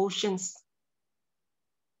 like oceans.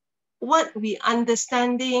 What we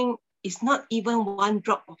understanding is not even one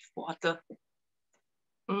drop of water.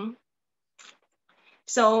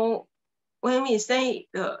 So when we say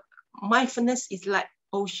the mindfulness is like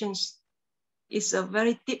oceans, it's a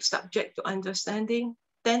very deep subject to understanding,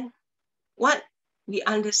 then what we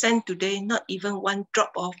understand today, not even one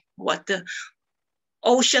drop of water,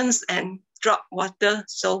 oceans and drop water.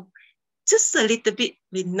 So just a little bit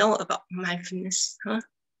we know about mindfulness.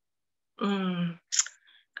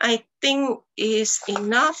 I think is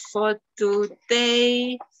enough for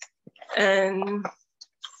today. And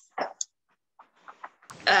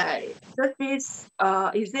is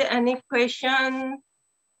there any question?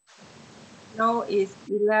 Now it's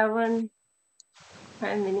 11,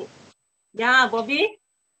 10 minutes. Yeah, Bobby?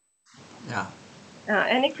 Yeah.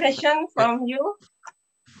 Any question from you?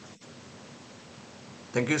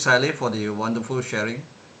 Thank you, Sayalay, for the wonderful sharing.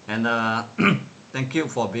 And thank you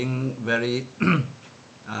for being very,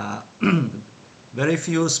 very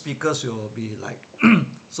few speakers will be like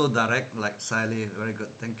so direct like Sayalay. Very good.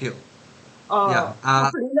 Thank you. Yeah.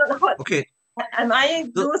 Okay. Am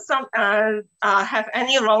I do some have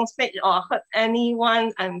any wrong speech or hurt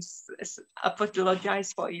anyone? I'm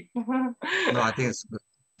apologize for it. No, I think it's good.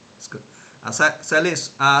 It's good.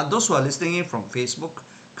 Sayalay, those who are listening in from Facebook,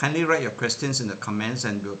 kindly write your questions in the comments,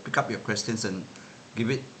 and we'll pick up your questions and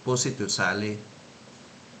post it to Sayalay.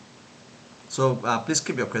 So please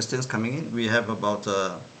keep your questions coming in. We have about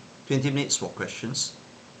 20 minutes for questions.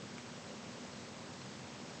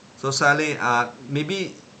 So Sayalay,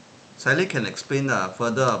 maybe Sayalay can explain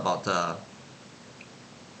further about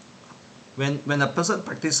when a person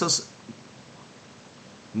practices,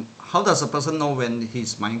 how does a person know when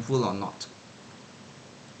he's mindful or not?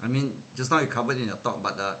 I mean, just now you covered in your talk,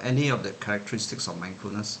 but any of the characteristics of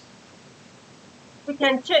mindfulness? We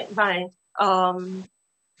can check by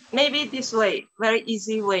maybe this way, very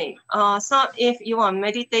easy way. So if you are a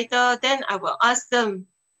meditator, then I will ask them,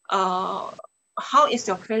 how is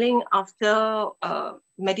your feeling after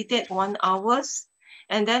meditate 1 hour?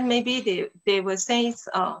 And then maybe they will say,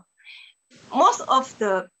 most of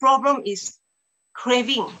the problem is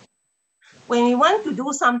craving. When we want to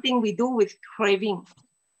do something, we do with craving.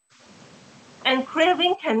 And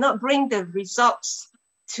craving cannot bring the results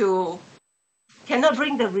to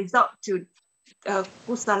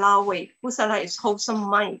Kusala way. Kusala is wholesome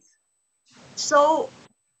mind. So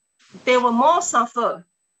they will more suffer.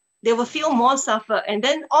 They will feel more suffer. And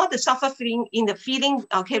then all the suffer feeling in the feeling,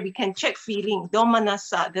 okay, we can check feeling,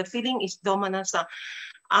 domanassa. The feeling is domanassa.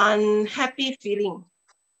 Unhappy feeling,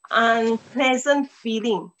 unpleasant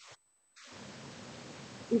feeling.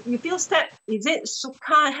 If you feel sad, is it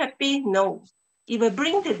sukha, happy? No. It will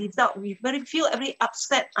bring the result. We feel very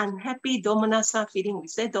upset, unhappy, domanassa feeling. We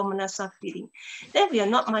say domanassa feeling. Then we are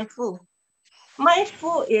not mindful.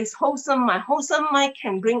 Mindful is wholesome mind. Wholesome mind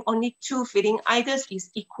can bring only two feelings. Either is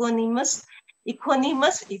equanimous.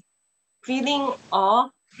 Equanimous is feeling or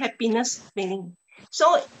happiness feeling.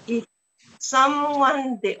 So if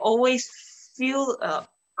someone, they always feel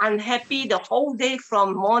unhappy the whole day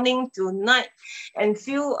from morning to night and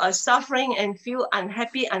feel suffering and feel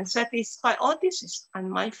unhappy, unsatisfied, all this is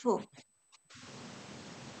unmindful.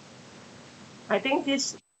 I think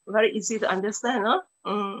this is very easy to understand. Huh?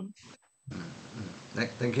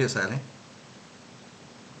 Thank you, Sayalay.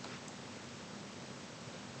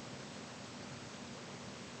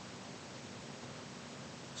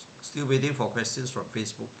 Still waiting for questions from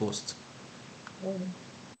Facebook posts.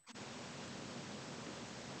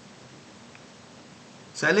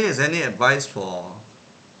 Sayalay, is any advice for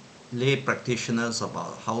lay practitioners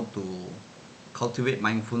about how to cultivate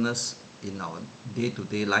mindfulness in our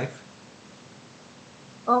day-to-day life?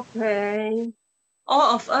 Okay.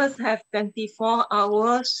 All of us have 24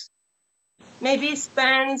 hours. Maybe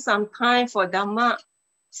spend some time for Dhamma.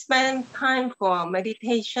 spend time for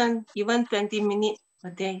meditation, even 20 minutes a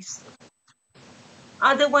day.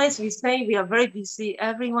 Otherwise, we say we are very busy,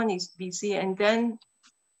 everyone is busy, and then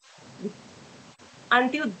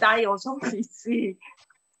until die also busy.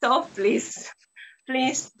 So please,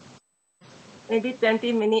 maybe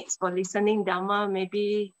 20 minutes for listening Dharma,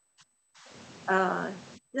 maybe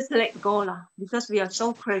just let go lah, because we are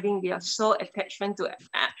so craving, we are so attachment to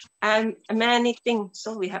many things,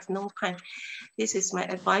 so we have no time. This is my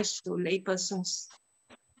advice to lay persons.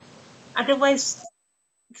 Otherwise,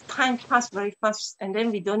 time pass very fast, and then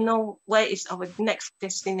we don't know where is our next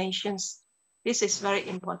destinations. This is very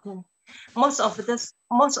important. Most of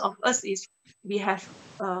us is we have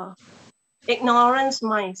ignorance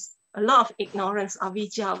minds. A lot of ignorance,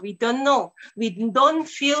 avijja. We don't know. We don't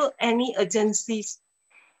feel any urgencies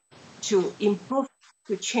to improve,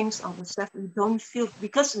 to change ourselves. We don't feel,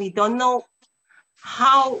 because we don't know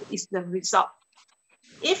how is the result.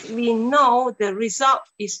 If we know the result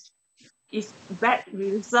is bad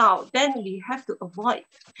result, then we have to avoid.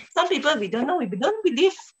 Some people we don't know, we don't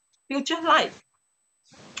believe future life,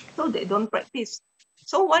 so they don't practice.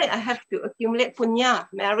 So why I have to accumulate punya,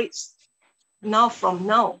 merits from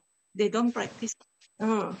now? They don't practice.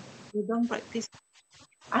 They don't practice.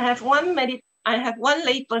 I have one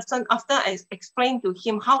lay person, after I explained to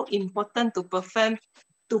him how important to perform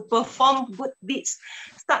good deeds.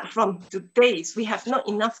 Start from today. We have not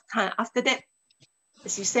enough time. After that,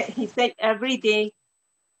 as he said every day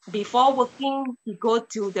before working, he go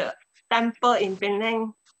to the temple in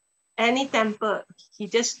Penang, any temple, he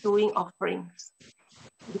just doing offerings.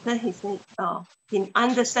 Because he said, he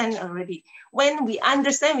understand already. When we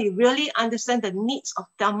understand, we really understand the needs of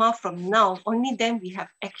Dharma from now, only then we have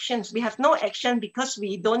actions. We have no action because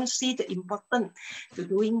we don't see the importance to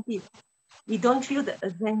doing this. We don't feel the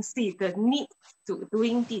urgency, the need to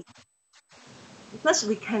doing this. Because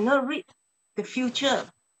we cannot read the future.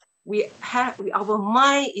 Our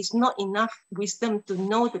mind is not enough wisdom to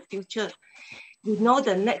know the future. We know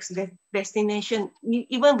the next destination.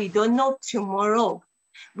 Even we don't know tomorrow.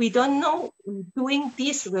 We don't know doing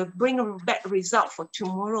this will bring a bad result for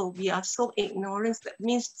tomorrow. We are so ignorant.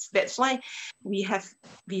 That's why we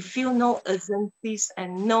feel no urgencies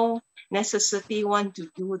and no necessity want to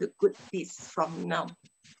do the good deeds from now.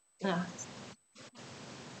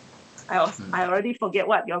 I already forget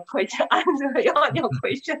what your question answer. Your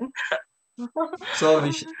question. So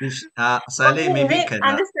Sayalay, okay, maybe can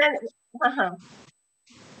understand.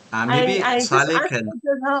 maybe I just Sayalay asked can.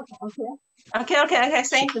 Okay.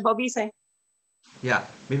 Say Bobby say. Yeah,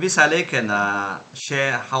 maybe Sayalay can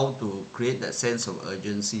share how to create that sense of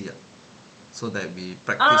urgency, so that we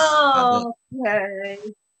practice other.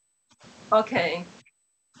 Okay.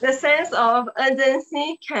 The sense of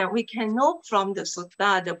urgency we can know from the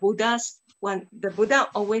sutta. The Buddha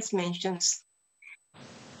always mentions.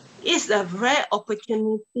 It's a rare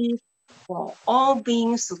opportunity for all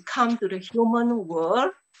beings to come to the human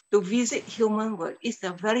world, to visit human world. It's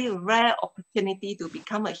a very rare opportunity to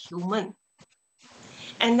become a human.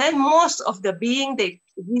 And then most of the beings, they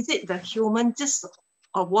visit the human just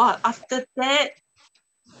a while. After that,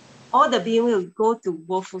 all the beings will go to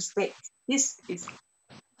woeful state. This is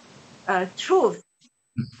truth.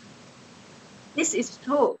 This is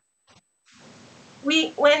true.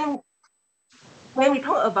 When we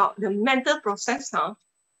talk about the mental process,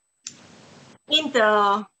 in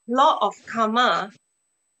the law of karma,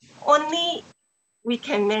 only we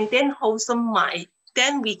can maintain wholesome mind,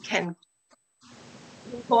 then we can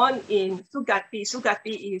be born in Sugati.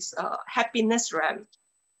 Sugati is a happiness realm.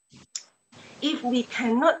 If we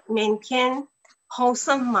cannot maintain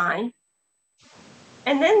wholesome mind,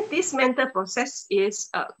 and then this mental process is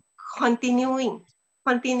continuing,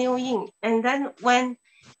 and then when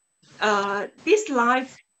this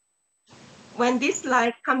life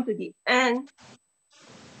comes to the end,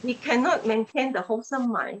 we cannot maintain the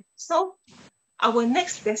wholesome mind. So our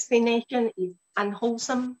next destination is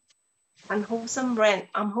unwholesome realm.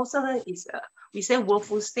 Unwholesome is we say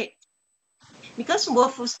woeful state. Because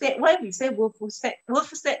woeful state, why we say woeful state?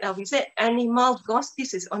 Woeful state, we say animal, ghost,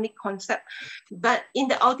 this is only concept. But in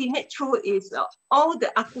the ultimate truth is all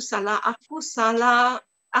the akusala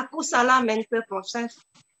mental process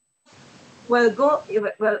will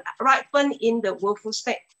ripen in the woeful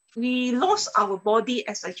state. We lost our body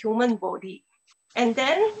as a human body. And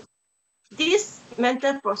then this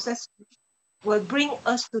mental process will bring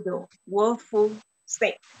us to the woeful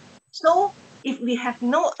state. So if we have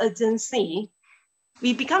no urgency,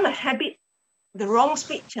 we become a habit, the wrong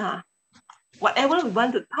speech. Whatever we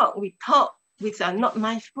want to talk, we talk with not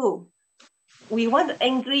mindful. we want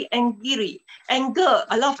angry, anger,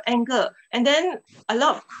 a lot of anger, and then a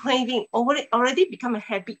lot of craving, already become a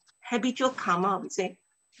habitual karma, we say.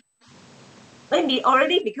 When we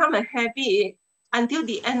already become a habit until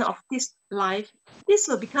the end of this life, this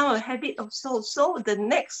will become a habit of soul. So the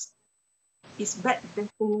next is bad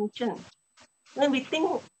destination. When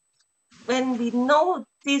we know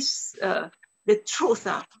this, the truth,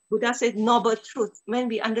 Buddha said noble truth. When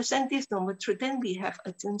we understand this noble truth, then we have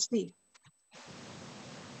urgency.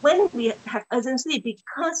 When we have urgency,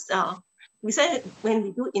 because we say when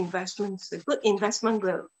we do investments, a good investment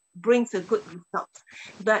will bring a good result.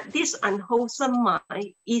 But this unwholesome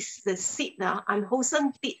mind is the seed,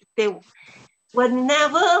 unwholesome seed, they will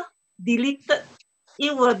never deleted.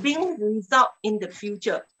 It will bring result in the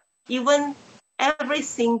future. Even every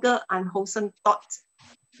single unwholesome thought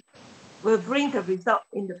will bring the result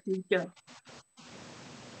in the future.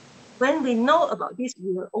 When we know about this,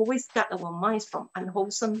 we will always guard our minds from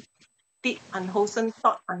unwholesome deed, unwholesome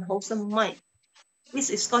thought, unwholesome mind. This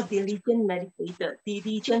is called diligent meditator,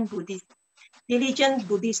 diligent Buddhist. Diligent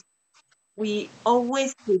Buddhist, we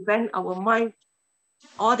always prevent our mind,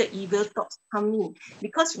 all the evil thoughts coming,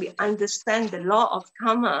 because we understand the law of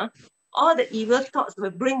karma. All the evil thoughts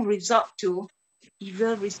will bring result to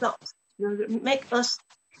evil results, will make us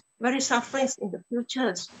very suffering in the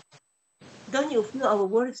future. Don't you feel our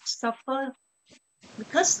world suffer?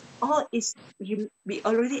 Because all is, we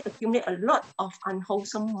already accumulate a lot of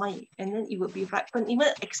unwholesome mind, and then it will be ripened. Even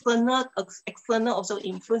external also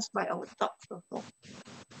influenced by our thoughts also.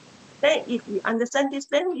 Then if we understand this,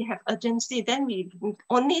 then we have urgency. Then we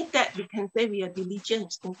only that we can say we are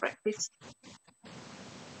diligent in practice.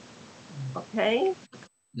 Okay.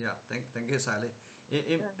 Yeah, thank you, Sayalay.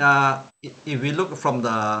 If we look from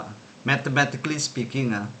the mathematically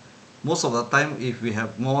speaking, most of the time, if we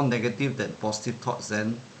have more negative than positive thoughts,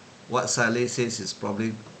 then what Sayalay says is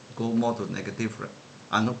probably go more to negative,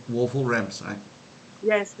 woeful realms, right?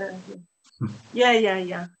 Yes.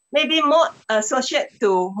 Yeah. Maybe more associate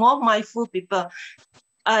to more mindful people.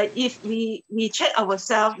 If we check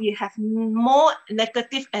ourselves, we have more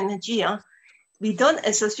negative energy. We don't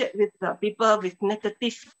associate with people with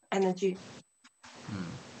negative energy.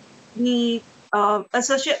 We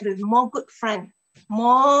associate with more good friends,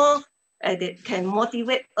 more that can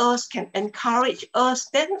motivate us, can encourage us.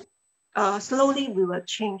 Then slowly we will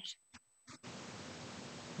change.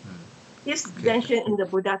 This mentioned in the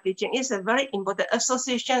Buddha teaching is a very important.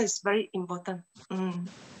 Association is very important.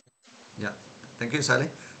 Yeah, thank you, Sayalay.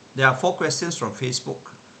 There are 4 questions from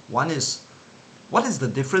Facebook. One is, what is the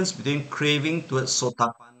difference between craving towards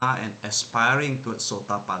sotapanna and aspiring towards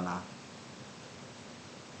sotapanna?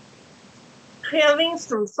 Craving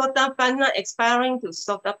to sotapanna, aspiring to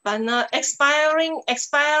sotapanna, expiring.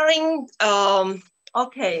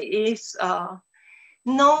 Is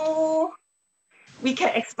no. We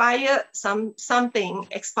can expire something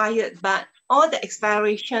expired, but all the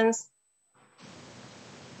expirations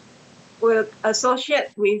will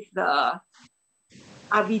associate with the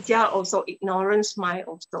avidya, also ignorance mind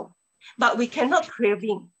also. But we cannot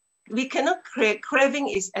craving. We cannot craving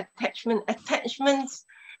is attachment.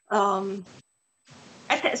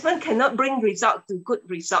 Attachment cannot bring result to good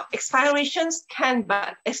result. Expirations can,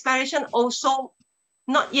 but expiration also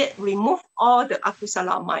not yet remove all the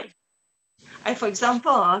akusala mind. For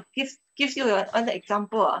example, gives you another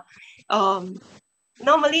example.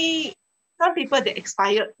 Normally, some people they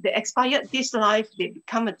expired this life. They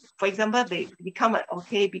become for example, they become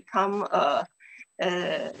a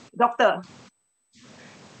doctor.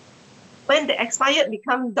 When they expired,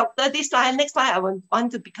 become doctor. This life, next life, I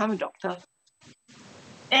want to become a doctor.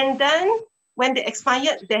 And then when they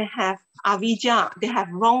expired, they have avidya. They have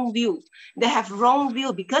wrong view. They have wrong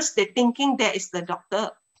view because they're thinking that is the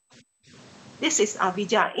doctor. This is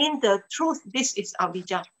avidya. In the truth, this is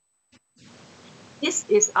avidya. This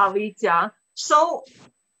is avidya. So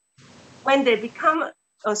when they become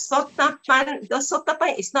a sotapan, the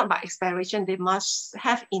sotapan is not by expiration. They must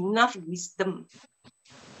have enough wisdom.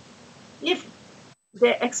 If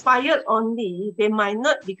they expired only, they might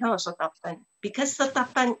not become a sotapan, because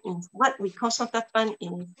sotapan is what we call sotapan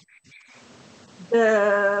is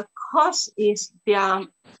the cause is their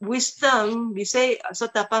wisdom. We say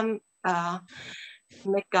sotapan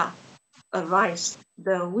mega arise.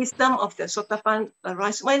 The wisdom of the sotapan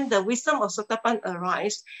arise. When the wisdom of sotapan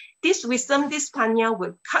arise, this wisdom, this panya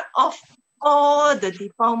will cut off all the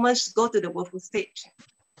defilements, go to the woeful stage.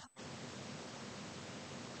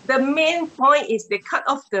 The main point is they cut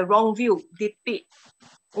off the wrong view, defeat.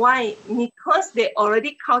 Why? Because they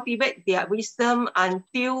already cultivate their wisdom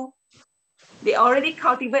until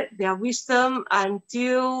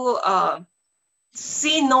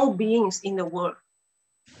see no beings in the world.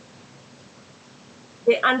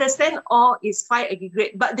 They understand all is fire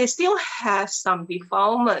aggregate, but they still have some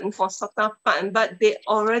defilement for Sotapan, but they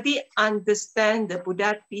already understand the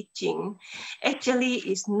Buddha teaching. Actually,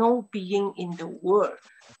 is no being in the world.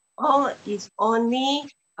 All is only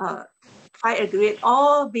fire aggregate.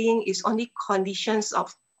 All being is only conditions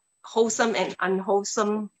of wholesome and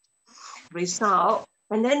unwholesome result.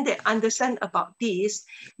 And then they understand about this,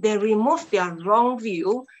 they remove their wrong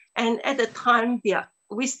view, and at the time their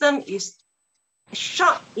wisdom is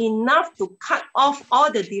sharp enough to cut off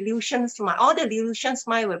all the delusions mind. All the delusions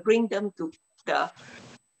mind will bring them to the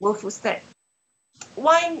willful state.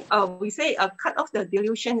 Why we say cut off the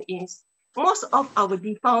delusion is most of our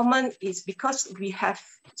defilement is because we have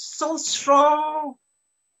so strong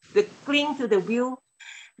the cling to the will.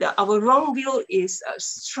 Our wrong view is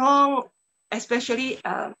strong, especially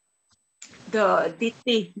the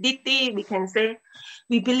ditti. Ditti, we can say,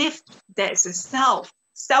 we believe there's a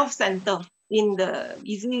self-centered. In the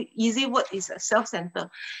easy word is a self-centered.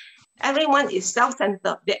 Everyone is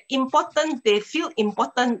self-centered. They're important, they feel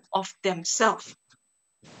important of themselves.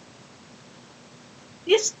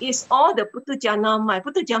 This is all the Putujana mind.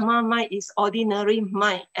 Putujana mind is ordinary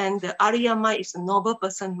mind, and the Arya mind is a noble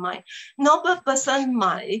person mind. Noble person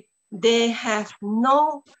mind, they have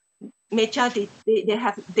no Mecha,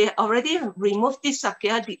 they already removed this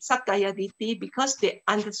Sakaya Ditti because they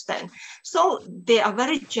understand. So they are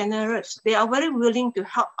very generous. They are very willing to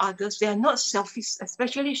help others. They are not selfish,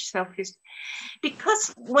 especially selfish.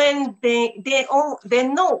 Because when they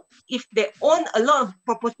know if they own a lot of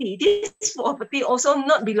property, this property also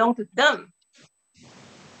not belong to them.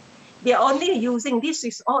 They are only using this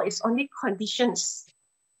is all is only conditions.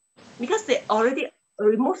 Because they already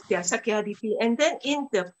removed their security, and then in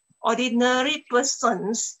the ordinary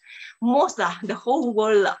persons, most the whole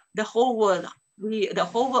world almost we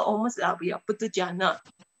are Putujana.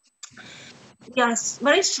 Yes,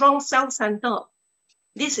 very strong self-centered.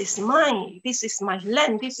 This is mine. This is my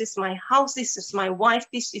land. This is my house. This is my wife.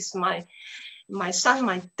 This is my son,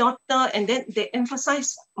 my daughter, and then they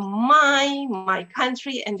emphasize my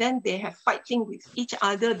country, and then they have fighting with each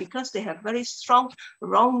other because they have very strong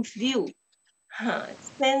wrong view.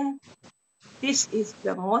 Then this is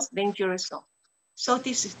the most dangerous. So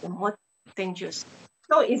this is the most dangerous.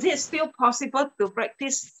 So is it still possible to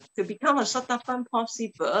practice, to become a Sotapan?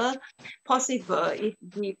 Possible. Possible if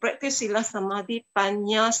we practice Sila Samadhi,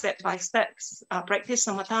 Panya step by step, practice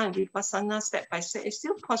Samatha and Vipassana step by step. It's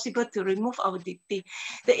still possible to remove our ditti.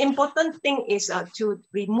 The important thing is to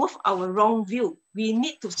remove our wrong view. We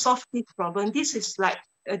need to solve this problem. This is like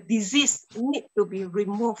a disease, need to be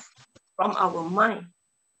removed from our mind.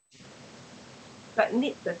 But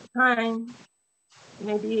need the time.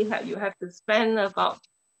 Maybe you have to spend about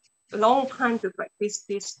a long time to practice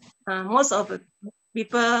this. Most of the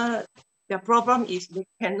people, their problem is they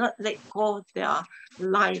cannot let go their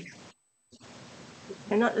life. They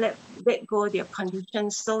cannot let go their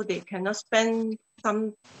conditions, so they cannot spend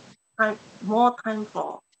some time, more time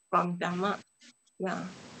from Dhamma. Yeah.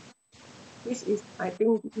 This is, I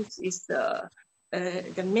think, this is the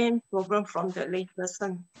main problem from the lay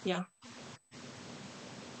person. Yeah.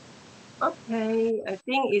 Okay, I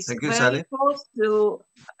think it's very close to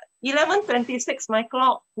 11:26 my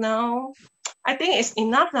clock now. I think it's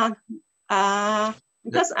enough now.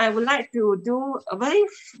 Because I would like to do a very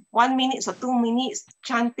 1 minute or 2 minutes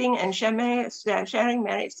chanting and sharing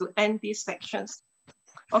merits to end these sections.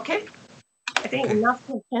 Okay? I think enough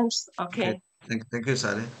questions. Okay. Thank you,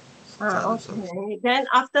 Sayalay. Okay. Then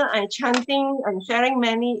after I chanting and sharing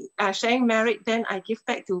merit, then I give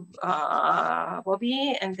back to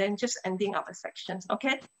Bobby, and then just ending our sections.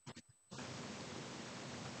 Okay.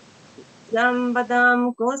 Yam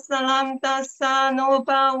badam kosalam tassa no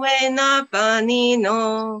bhavena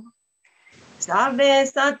panino sabe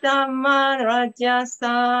satama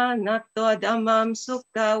rajasa natto dhammam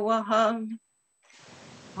sukkavaham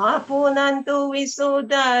apunantu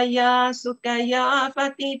visudaya sukaya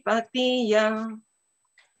patipatiya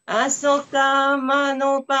asoka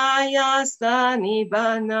manupaya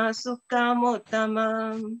sanibana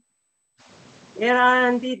sukkamotamam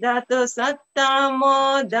Iranti dato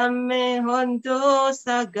sattamo dhamme honto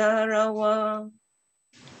sagarawa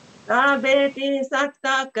Sabeti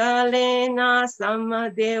satta kalena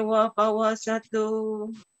samadewa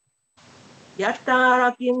pawasatu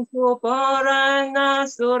Yattara kintu porana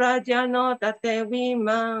surajano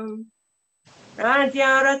tatevimam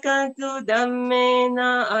Rajarakantu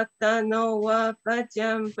dhammena attano wa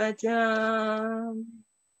pajam pajam.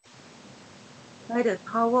 By the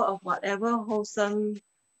power of whatever wholesome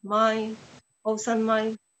mind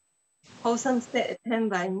wholesome state attained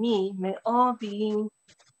by me, may all beings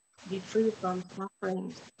be free from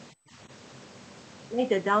suffering. May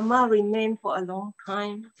the Dhamma remain for a long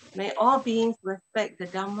time. May all beings respect the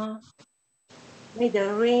Dhamma. May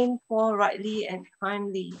the rain fall rightly and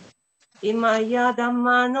timely. Imaya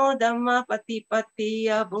Dhamma no Dhamma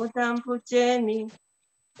Patipatiya Buddham Pujemi.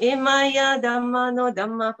 Imaya Dhamma no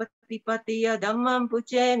Dhamma Patipatiya Dhammam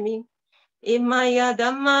Pujemi. Imaya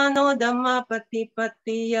Dhamma no Dhamma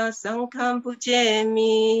Patipatiya Sangham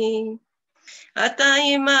Pujemi. Ata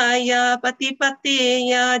imaya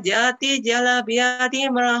patipatiya jati jala vyadi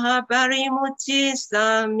mraha parimuci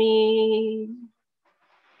sami.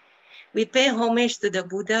 We pay homage to the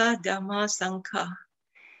Buddha, Dhamma, Sangha.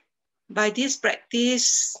 By this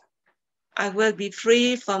practice, I will be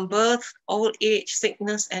free from birth, old age,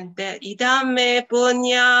 sickness, and death. Idam me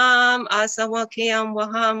punyam asawakyam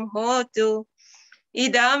waham hotu.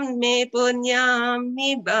 Idam me punyam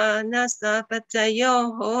nibbana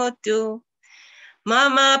sapatayo hotu.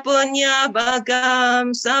 Mama punya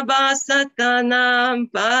bagam sabasatanam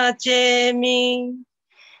pacemi.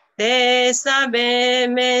 Te sabe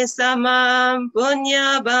me samam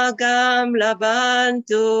punya bagam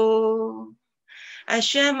labantu. I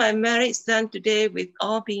share my merit sun today with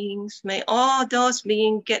all beings. May all those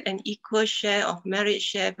beings get an equal share of merit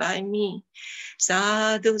shared by me.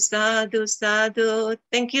 Sadhu, sadhu, sadhu.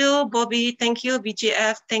 Thank you, Bobby. Thank you,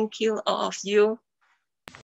 BGF. Thank you, all of you.